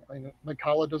anything. I mean,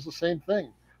 Mikala does the same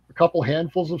thing. A couple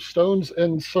handfuls of stones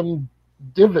and some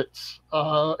divots.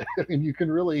 And you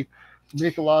can really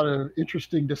make a lot of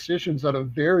interesting decisions out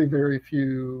of very, very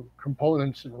few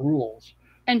components and rules.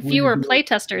 And fewer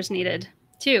playtesters needed,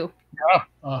 too.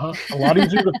 Yeah. A lot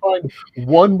easier to find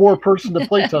one more person to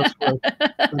playtest with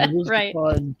than it is to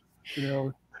find,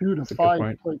 2 to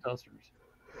 5 playtesters.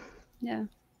 Yeah.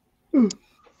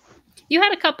 You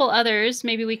had a couple others.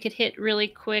 Maybe we could hit really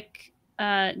quick.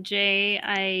 Jay,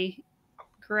 I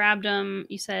grabbed them.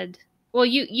 You said, well,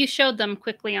 you showed them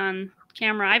quickly on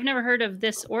camera. I've never heard of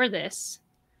this or this.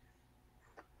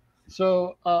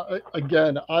 So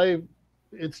again,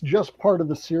 it's just part of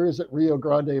the series that Rio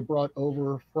Grande brought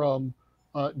over from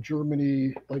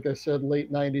Germany. Like I said,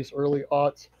 late 90s, early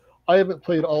aughts. I haven't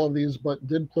played all of these, but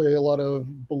did play a lot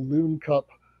of Balloon Cup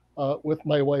with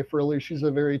my wife earlier. She's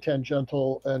a very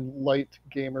tangential and light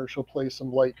gamer. She'll play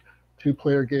some light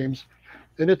 2-player games.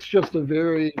 And it's just a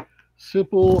very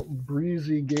simple,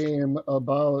 breezy game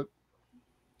about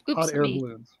hot air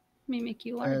balloons. Let me make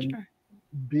you larger. And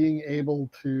being able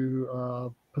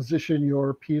to position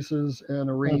your pieces and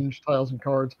arrange tiles and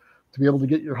cards to be able to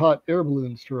get your hot air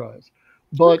balloons to rise.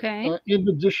 But in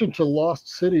addition to Lost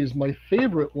Cities, my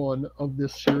favorite one of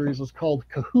this series is called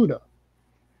Kahuna.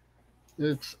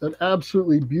 It's an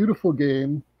absolutely beautiful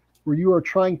game where you are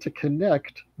trying to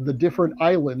connect the different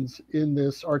islands in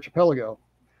this archipelago.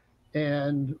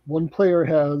 And one player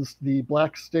has the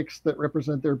black sticks that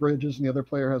represent their bridges, and the other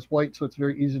player has white, so it's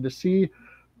very easy to see.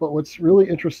 But what's really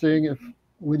interesting,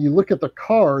 when you look at the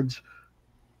cards,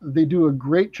 they do a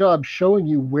great job showing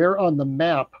you where on the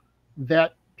map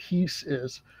that piece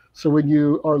is. So when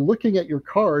you are looking at your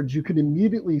cards, you can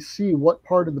immediately see what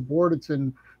part of the board it's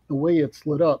in, the way it's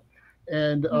lit up.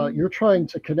 And you're trying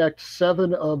to connect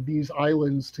 7 of these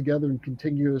islands together in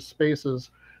contiguous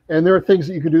spaces. And there are things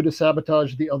that you can do to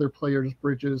sabotage the other player's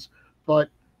bridges. But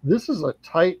this is a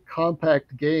tight,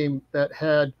 compact game that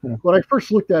had, when I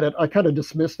first looked at it, I kind of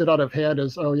dismissed it out of hand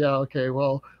as, oh, yeah, okay,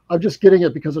 well, I'm just getting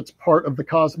it because it's part of the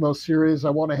Cosmos series. I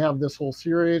want to have this whole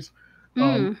series.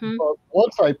 But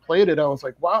once I played it, I was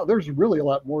like, wow, there's really a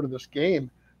lot more to this game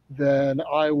than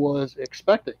I was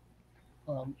expecting.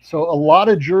 So a lot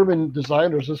of German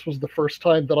designers, this was the first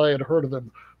time that I had heard of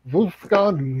them.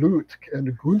 Wolfgang Lutk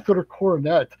and Gunther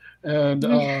Coronet, and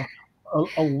a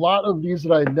lot of these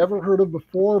that I had never heard of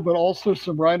before, but also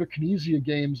some Reiner Knizia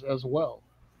games as well.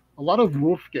 A lot of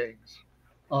Wolfgangs.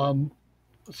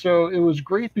 So it was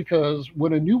great because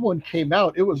when a new one came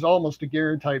out, it was almost a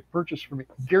guaranteed purchase for me,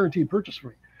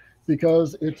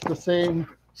 because it's the same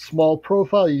small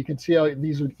profile. You can see how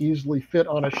these would easily fit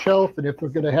on a shelf, and if they're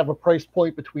going to have a price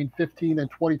point between $15 and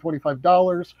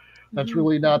 $25, that's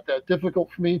really not that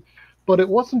difficult for me. But it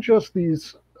wasn't just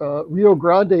these Rio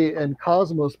Grande and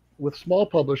Cosmos with small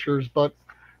publishers, but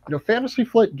Fantasy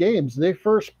Flight Games, they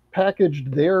first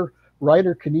packaged their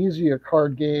Reiner Knizia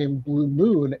card game Blue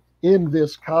Moon in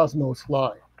this Cosmos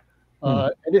line.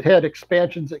 And it had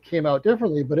expansions that came out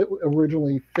differently, but it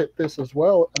originally fit this as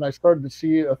well. And I started to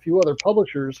see a few other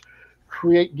publishers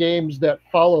create games that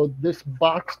followed this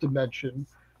box dimension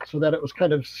so that it was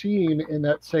kind of seen in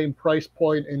that same price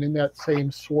point and in that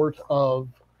same sort of,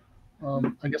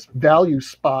 I guess, value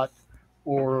spot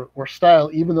or style,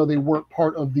 even though they weren't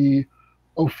part of the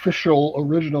official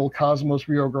original Cosmos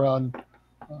Rio Grande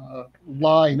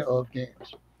line of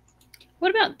games.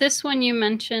 What about this one you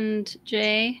mentioned,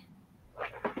 Jay?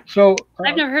 So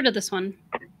I've never heard of this one.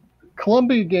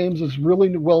 Columbia Games is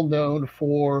really well known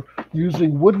for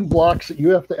using wooden blocks that you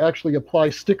have to actually apply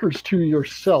stickers to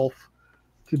yourself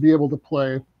to be able to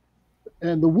play.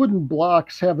 And the wooden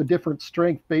blocks have a different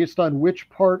strength based on which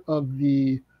part of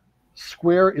the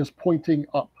square is pointing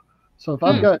up. So if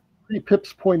I've got 3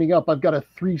 pips pointing up, I've got a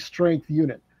 3 strength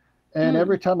unit. And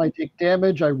every time I take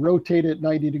damage, I rotate it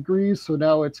 90 degrees. So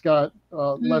now it's got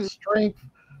less strength.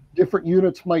 Different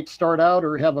units might start out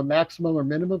or have a maximum or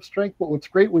minimum strength. But what's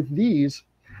great with these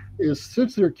is,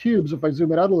 since they're cubes, if I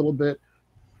zoom it out a little bit,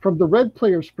 from the red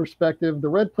player's perspective, the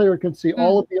red player can see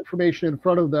all of the information in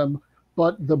front of them,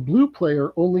 but the blue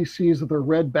player only sees the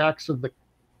red backs of the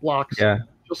blocks. Yeah.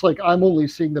 Just like I'm only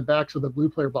seeing the backs of the blue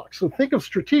player blocks. So think of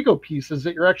Stratego pieces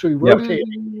that you're actually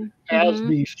rotating as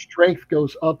the strength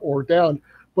goes up or down.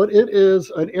 But it is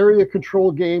an area control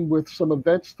game with some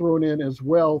events thrown in as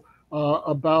well,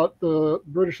 about the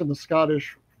British and the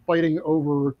Scottish fighting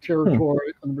over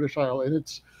territory on the British Isle. And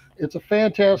it's a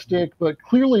fantastic, but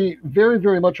clearly very,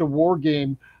 very much a war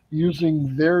game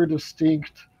using their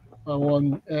distinct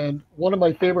one. And one of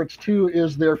my favorites too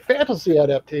is their fantasy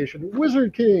adaptation,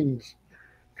 Wizard Kings.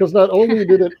 Because not only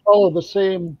did it follow the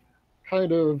same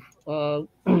kind of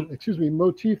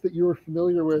motif that you were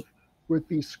familiar with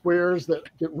these squares that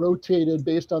get rotated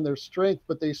based on their strength,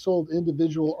 but they sold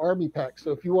individual army packs.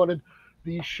 So if you wanted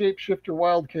the Shapeshifter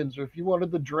Wildkins, or if you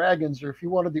wanted the dragons, or if you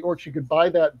wanted the orcs, you could buy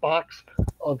that box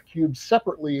of cubes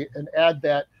separately and add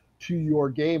that to your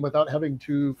game without having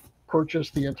to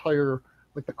purchase the entire,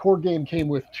 like the core game came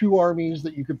with 2 armies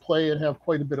that you could play and have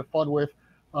quite a bit of fun with.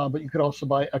 But you could also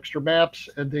buy extra maps,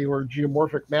 and they were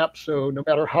geomorphic maps. So no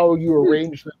matter how you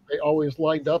arrange them, they always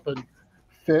lined up and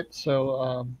fit. So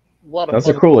a lot of those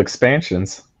are cool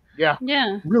expansions. Yeah.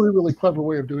 Really, really clever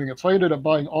way of doing it. So I ended up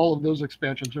buying all of those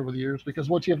expansions over the years, because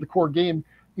once you have the core game,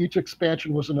 each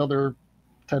expansion was another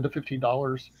 $10 to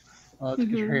 $15 to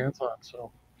get your hands on.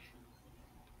 So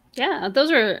yeah,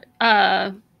 those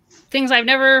are things I've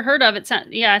never heard of. It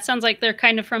sounds like they're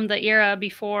kind of from the era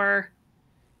before,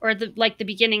 or the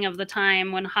beginning of the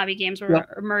time when hobby games were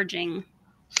emerging.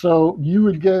 So you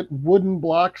would get wooden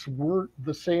blocks weren't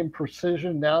the same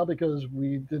precision now, because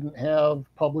we didn't have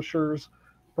publishers,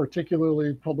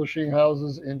 particularly publishing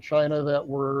houses in China, that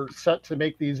were set to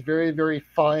make these very, very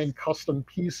fine custom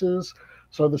pieces.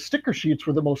 So the sticker sheets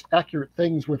were the most accurate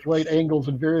things with right angles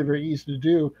and very, very easy to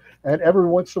do. And every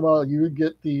once in a while you would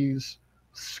get these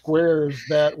squares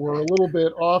that were a little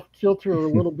bit off kilter, or a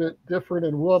little bit different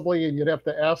and wobbly, and you'd have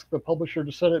to ask the publisher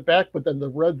to send it back, but then the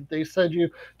red that they send you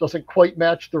doesn't quite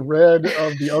match the red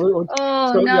of the other one.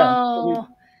 Oh, so, no.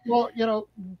 Well, again,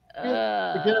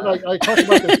 I talk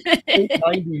about the late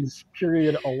 90s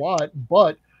period a lot,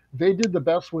 but they did the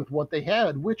best with what they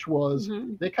had, which was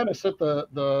they kind of set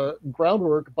the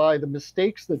groundwork by the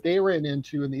mistakes that they ran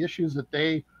into and the issues that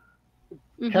they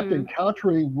kept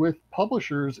encountering with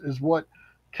publishers, is what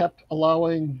kept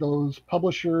allowing those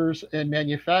publishers and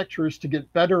manufacturers to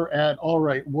get better at, all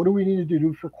right, what do we need to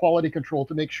do for quality control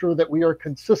to make sure that we are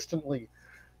consistently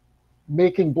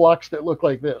making blocks that look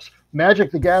like this.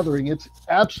 Magic the Gathering, it's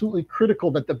absolutely critical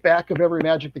that the back of every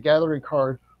Magic the Gathering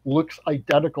card looks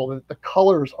identical, that the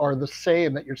colors are the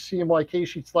same, that your CMYK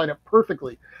sheets line up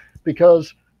perfectly,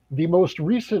 because the most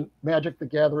recent Magic the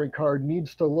Gathering card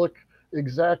needs to look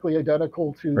exactly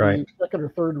identical to the second or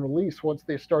third release once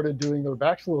they started doing their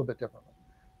backs a little bit differently.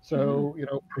 So,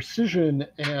 precision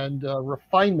and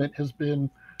refinement has been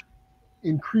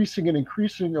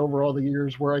increasing over all the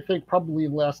years, where I think probably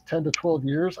in the last 10 to 12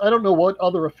 years, I don't know what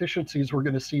other efficiencies we're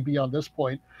going to see beyond this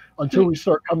point until we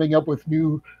start coming up with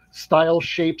new style,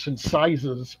 shapes, and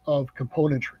sizes of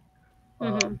componentry.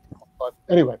 But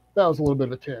anyway, that was a little bit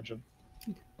of a tangent.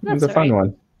 It's a fun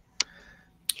one.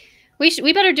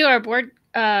 We better do our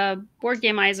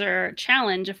Boardgamizer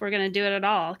challenge if we're going to do it at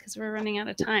all, because we're running out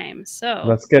of time. So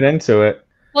let's get into it.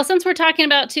 Well, since we're talking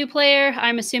about 2-player,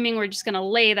 I'm assuming we're just going to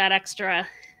lay that extra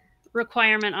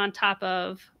requirement on top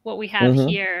of what we have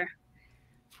here.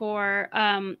 For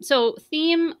so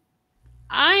theme,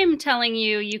 I'm telling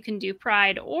you, you can do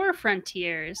Pride or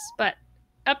Frontiers, but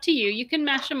up to you. You can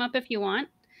mash them up if you want.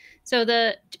 So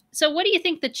what do you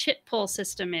think the chit pull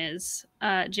system is,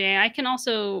 Jay? I can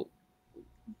also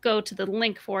go to the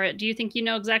link for it. Do you think you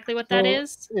know exactly what that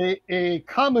is? A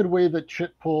common way that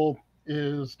chit pull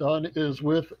is done is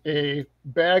with a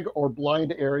bag or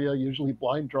blind area, usually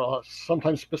blind draw,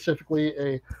 sometimes specifically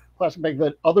a plastic bag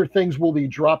that other things will be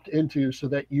dropped into, so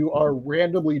that you are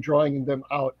randomly drawing them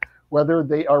out, whether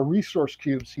they are resource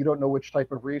cubes. You don't know which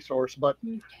type of resource, but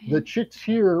the chits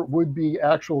here would be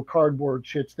actual cardboard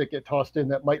chits that get tossed in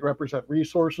that might represent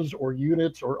resources or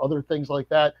units or other things like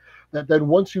that. That then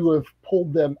once you have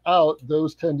pulled them out,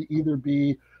 those tend to either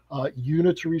be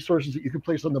units or resources that you can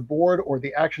place on the board, or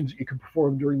the actions that you can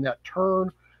perform during that turn.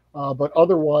 But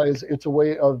otherwise, it's a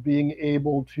way of being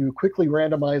able to quickly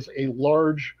randomize a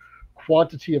large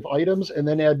quantity of items and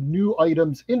then add new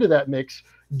items into that mix,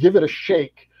 give it a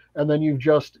shake, and then you've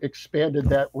just expanded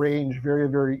that range very,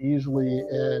 very easily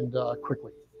and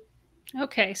quickly.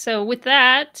 Okay, so with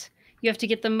that, you have to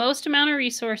get the most amount of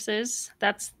resources.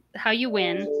 That's how you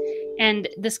win. And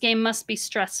this game must be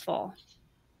stressful.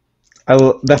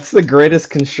 That's the greatest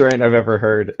constraint I've ever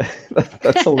heard.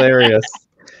 That's hilarious.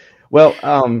 Well,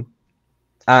 I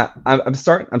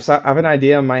have an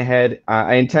idea in my head.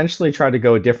 I intentionally tried to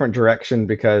go a different direction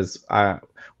because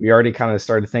we already kind of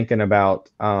started thinking about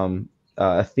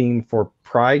a theme for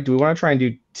Pride. Do we want to try and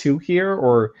do 2 here,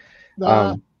 or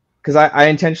because I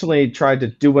intentionally tried to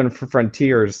do one for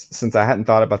Frontiers since I hadn't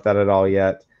thought about that at all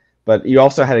yet. But you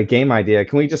also had a game idea.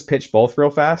 Can we just pitch both real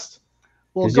fast?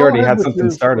 Because you already had something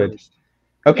started. First.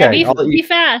 Okay, yeah, be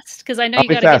fast, because I know you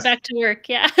got to get back to work.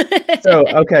 Yeah.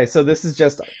 So this is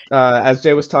just as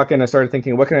Jay was talking, I started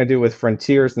thinking, what can I do with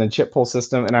Frontiers and the chip pull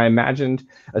system? And I imagined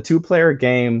a 2-player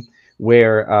game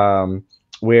where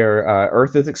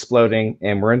Earth is exploding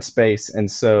and we're in space,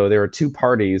 and so there are 2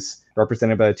 parties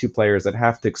represented by the 2 players that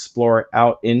have to explore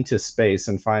out into space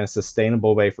and find a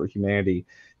sustainable way for humanity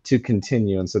to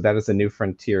continue. And so that is the new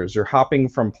Frontiers. You're hopping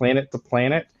from planet to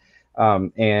planet.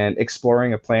 And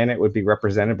exploring a planet would be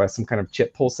represented by some kind of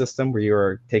chip pull system where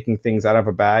you're taking things out of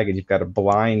a bag and you've got a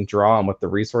blind draw on what the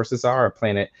resources are. A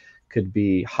planet could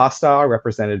be hostile,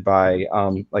 represented by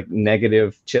like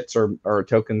negative chits or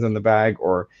tokens in the bag,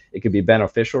 or it could be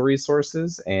beneficial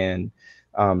resources. And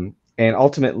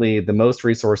ultimately, the most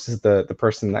resources, the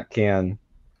person that can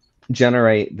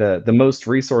generate the most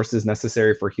resources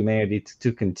necessary for humanity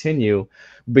to continue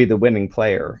will be the winning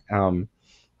player.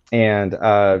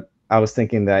 I was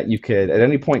thinking that you could at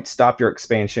any point stop your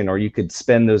expansion, or you could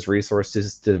spend those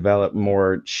resources to develop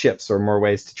more ships or more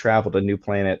ways to travel to new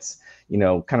planets,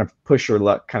 kind of push your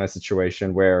luck kind of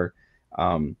situation where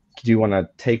do you want to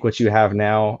take what you have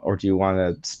now, or do you want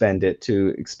to spend it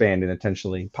to expand and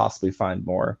potentially possibly find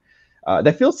more?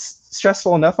 That feels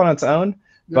stressful enough on its own,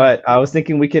 but I was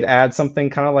thinking we could add something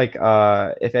kind of like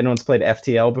if anyone's played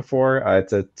FTL before,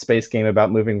 it's a space game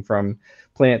about moving from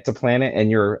planet to planet, and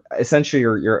you're essentially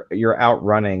you're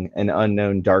outrunning an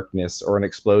unknown darkness or an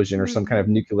explosion or some kind of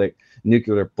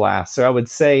nuclear blast. So I would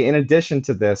say, in addition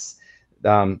to this,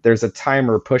 there's a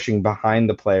timer pushing behind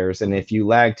the players, and if you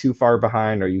lag too far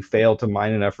behind or you fail to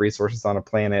mine enough resources on a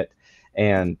planet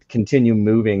and continue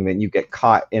moving, then you get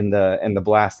caught in the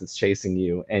blast that's chasing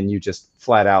you, and you just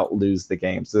flat out lose the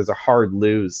game. So there's a hard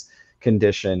lose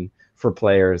condition for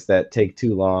players that take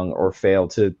too long or fail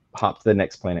to hop to the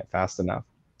next planet fast enough.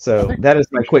 So that is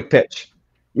my quick pitch.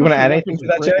 You want to add anything to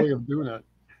that, Jay? Way of doing it.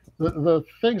 The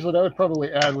things that I would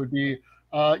probably add would be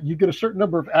you get a certain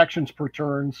number of actions per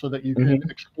turn so that you can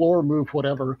explore, move,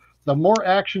 whatever. The more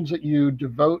actions that you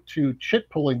devote to chit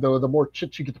pulling, though, the more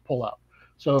chits you get to pull out.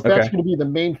 So if that's going to be the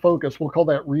main focus, we'll call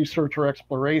that research or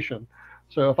exploration.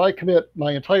 So if I commit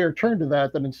my entire turn to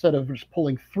that, then instead of just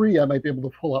pulling 3, I might be able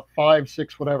to pull out 5,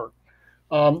 6, whatever.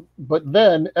 But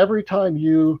then every time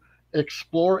you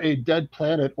explore a dead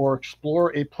planet or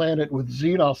explore a planet with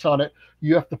Xenos on it,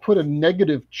 you have to put a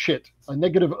negative chit, a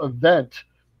negative event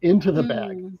into the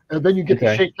bag. And then you get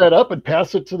to shake that up and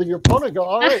pass it to your opponent. Go,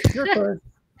 all right, your turn.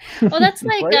 Well, that's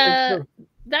like,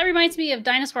 that reminds me of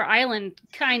Dinosaur Island,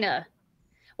 kind of.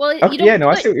 Well, I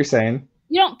see what you're saying.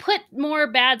 You don't put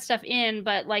more bad stuff in,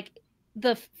 but like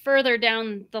the further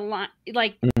down the line,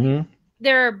 like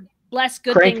there are less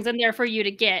good things in there for you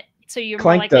to get. so you're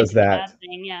Clank more likely does to do a that. bad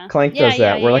thing. Yeah. Clank Yeah, does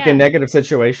that, yeah, where like a yeah. negative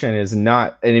situation is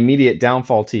not an immediate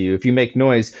downfall to you. If you make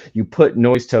noise, you put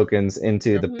noise tokens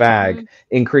into the bag,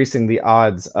 increasing the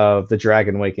odds of the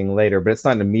dragon waking later, but it's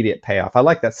not an immediate payoff. I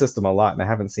like that system a lot, and I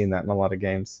haven't seen that in a lot of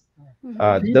games.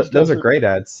 Those are great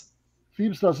ads.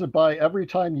 Thebes does it by every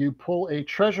time you pull a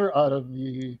treasure out of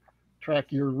the track,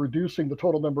 you're reducing the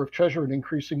total number of treasure and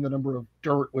increasing the number of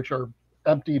dirt, which are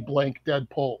empty, blank, dead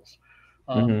pulls.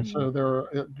 So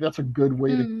that's a good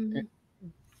way to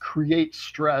create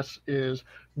stress, is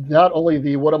not only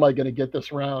the what am I going to get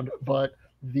this round, but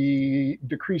the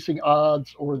decreasing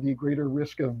odds or the greater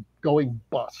risk of going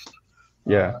bust.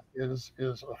 Is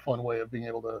a fun way of being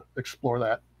able to explore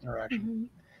that interaction.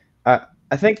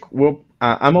 I think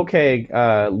I'm okay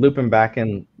looping back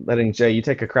and letting Jay, you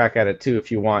take a crack at it too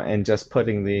if you want, and just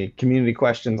putting the community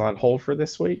questions on hold for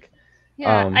this week.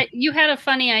 Yeah, you had a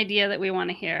funny idea that we want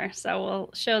to hear, so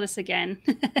we'll show this again.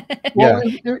 Well,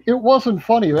 it wasn't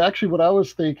funny. Actually, what I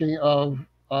was thinking of,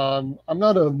 I'm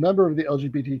not a member of the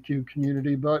LGBTQ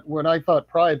community, but when I thought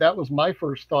pride, that was my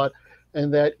first thought,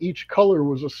 and that each color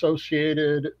was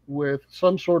associated with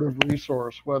some sort of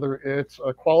resource, whether it's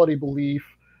a quality belief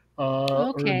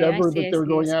or endeavor that they're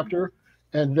going after.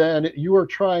 And then you are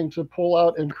trying to pull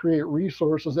out and create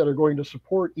resources that are going to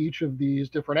support each of these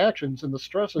different actions. And the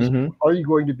stress is, are you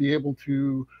going to be able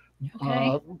to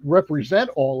represent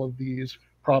all of these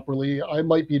properly? I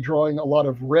might be drawing a lot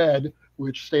of red,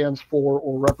 which stands for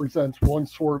or represents one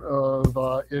sort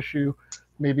of issue,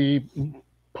 maybe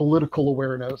political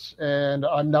awareness, and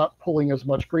I'm not pulling as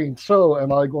much green. So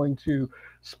am I going to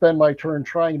spend my turn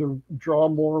trying to draw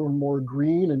more and more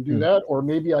green and do that? Or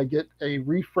maybe I get a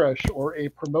refresh or a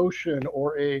promotion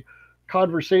or a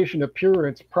conversation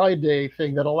appearance Pride Day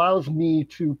thing that allows me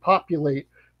to populate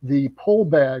the pull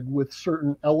bag with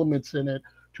certain elements in it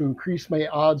to increase my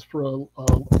odds for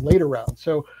a later round.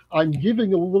 So I'm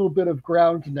giving a little bit of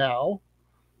ground now,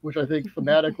 which I think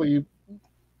thematically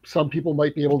some people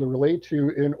might be able to relate to,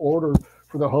 in order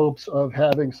for the hopes of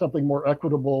having something more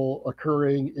equitable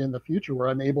occurring in the future, where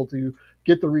I'm able to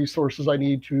get the resources I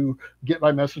need to get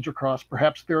my message across.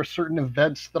 Perhaps there are certain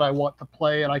events that I want to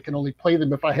play, and I can only play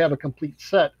them if I have a complete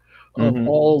set of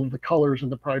all the colors in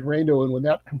the Pride Rainbow. And when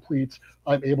that completes,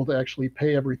 I'm able to actually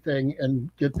pay everything and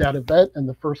get that event, and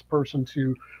the first person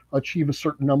to achieve a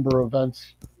certain number of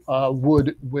events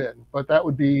would win. But that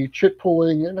would be chit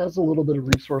pulling, and has a little bit of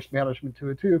resource management to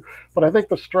it too. But I think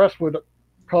the stress would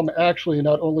come actually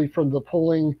not only from the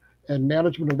pulling and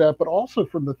management of that, but also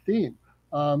from the theme,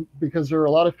 because there are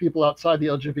a lot of people outside the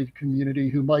LGBT community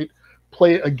who might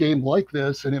play a game like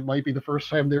this, and it might be the first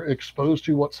time they're exposed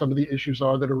to what some of the issues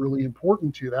are that are really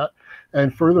important to that.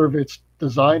 And further, if it's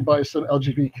designed by some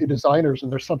LGBTQ designers,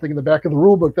 and there's something in the back of the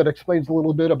rule book that explains a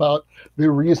little bit about the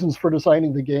reasons for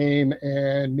designing the game,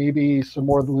 and maybe some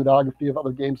more of the ludography of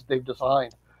other games that they've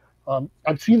designed.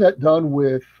 I've seen that done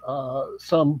with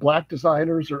some Black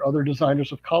designers or other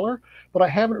designers of color, but I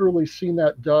haven't really seen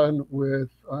that done with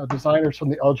designers from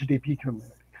the LGBT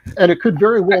community. And it could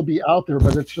very well be out there,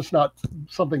 but it's just not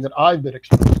something that I've been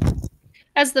exposed to.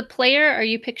 As the player, are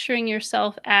you picturing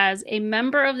yourself as a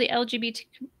member of the LGBT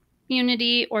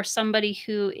community, or somebody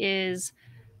who is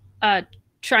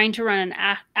trying to run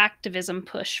an activism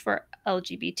push for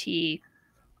LGBT,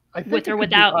 with or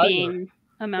without being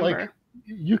a member? Like,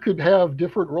 you could have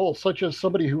different roles, such as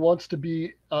somebody who wants to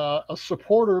be a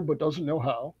supporter but doesn't know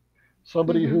how.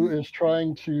 Somebody who is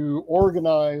trying to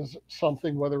organize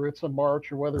something, whether it's a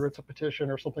march or whether it's a petition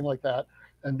or something like that,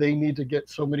 and they need to get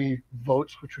so many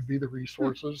votes, which would be the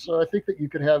resources. So I think that you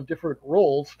could have different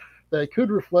roles that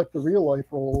could reflect the real life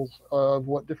roles of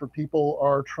what different people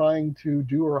are trying to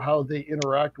do or how they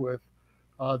interact with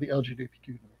the LGBT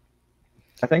community.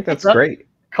 I think that's great.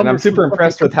 And I'm super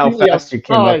impressed with how fast you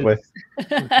came up with.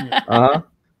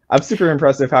 I'm super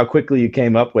impressed with how quickly you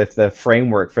came up with the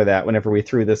framework for that. Whenever we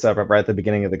threw this up right at the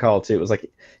beginning of the call too, it was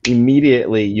like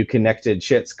immediately you connected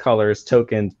chits, colors,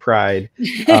 tokens, pride.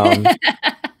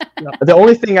 The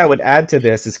only thing I would add to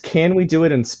this is, can we do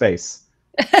it in space?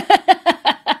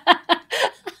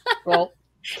 Well,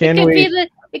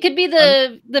 it could be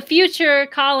the future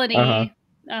colony,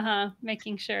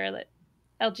 making sure that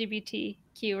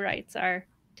LGBTQ rights are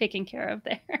taken care of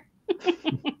there.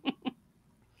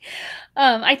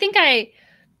 I think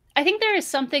there is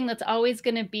something that's always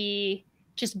going to be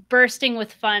just bursting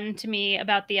with fun to me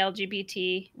about the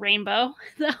LGBT rainbow,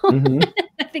 though.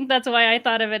 I think that's why I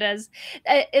thought of it as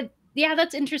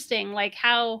that's interesting. Like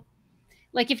how,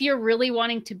 like if you're really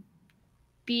wanting to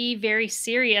be very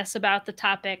serious about the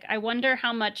topic, I wonder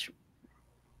how much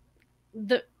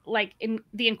in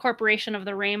the incorporation of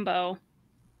the rainbow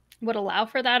would allow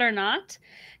for that or not.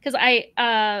 Because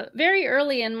I very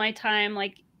early in my time,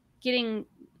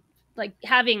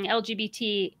 having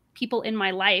LGBT people in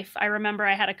my life, I remember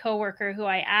I had a coworker who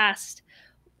I asked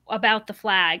about the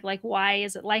flag, like, why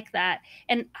is it like that?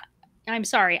 And I'm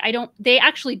sorry, they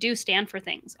actually do stand for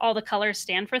things. All the colors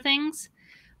stand for things.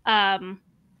 And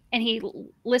he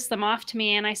lists them off to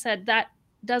me, and I said, that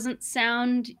doesn't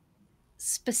sound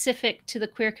specific to the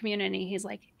queer community. He's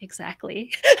like,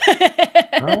 exactly.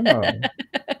 Oh.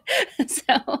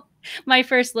 So my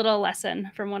first little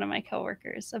lesson from one of my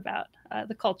coworkers about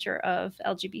the culture of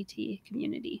LGBT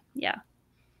community. Yeah.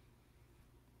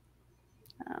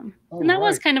 And that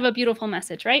was kind of a beautiful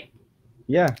message, right?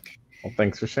 Yeah. Well,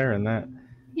 thanks for sharing that.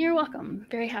 You're welcome.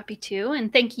 Very happy to.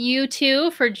 And thank you,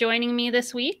 too, for joining me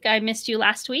this week. I missed you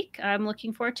last week. I'm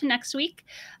looking forward to next week.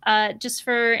 Just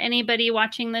for anybody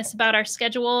watching this about our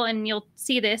schedule, and you'll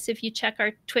see this if you check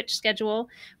our Twitch schedule,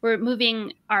 we're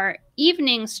moving our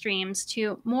evening streams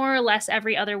to more or less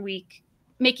every other week,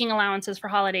 making allowances for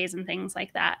holidays and things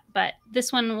like that. But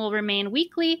this one will remain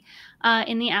weekly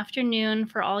in the afternoon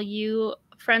for all you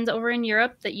friends over in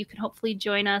Europe that you can hopefully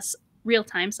join us real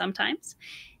time sometimes.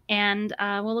 And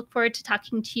we'll look forward to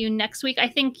talking to you next week. I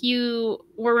think you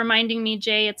were reminding me,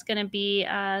 Jay, it's going to be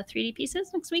 3D pieces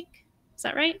next week. Is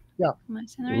that right? Yeah. Am I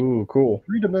saying that right? Ooh, cool.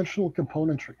 3-dimensional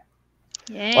componentry.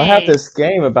 Yay. I have this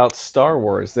game about Star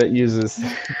Wars that uses...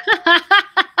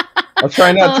 I'll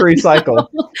try not to recycle.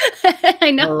 I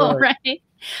know, right?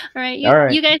 All right.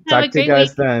 You guys have Talk a to you great guys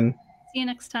week. then. See you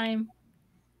next time.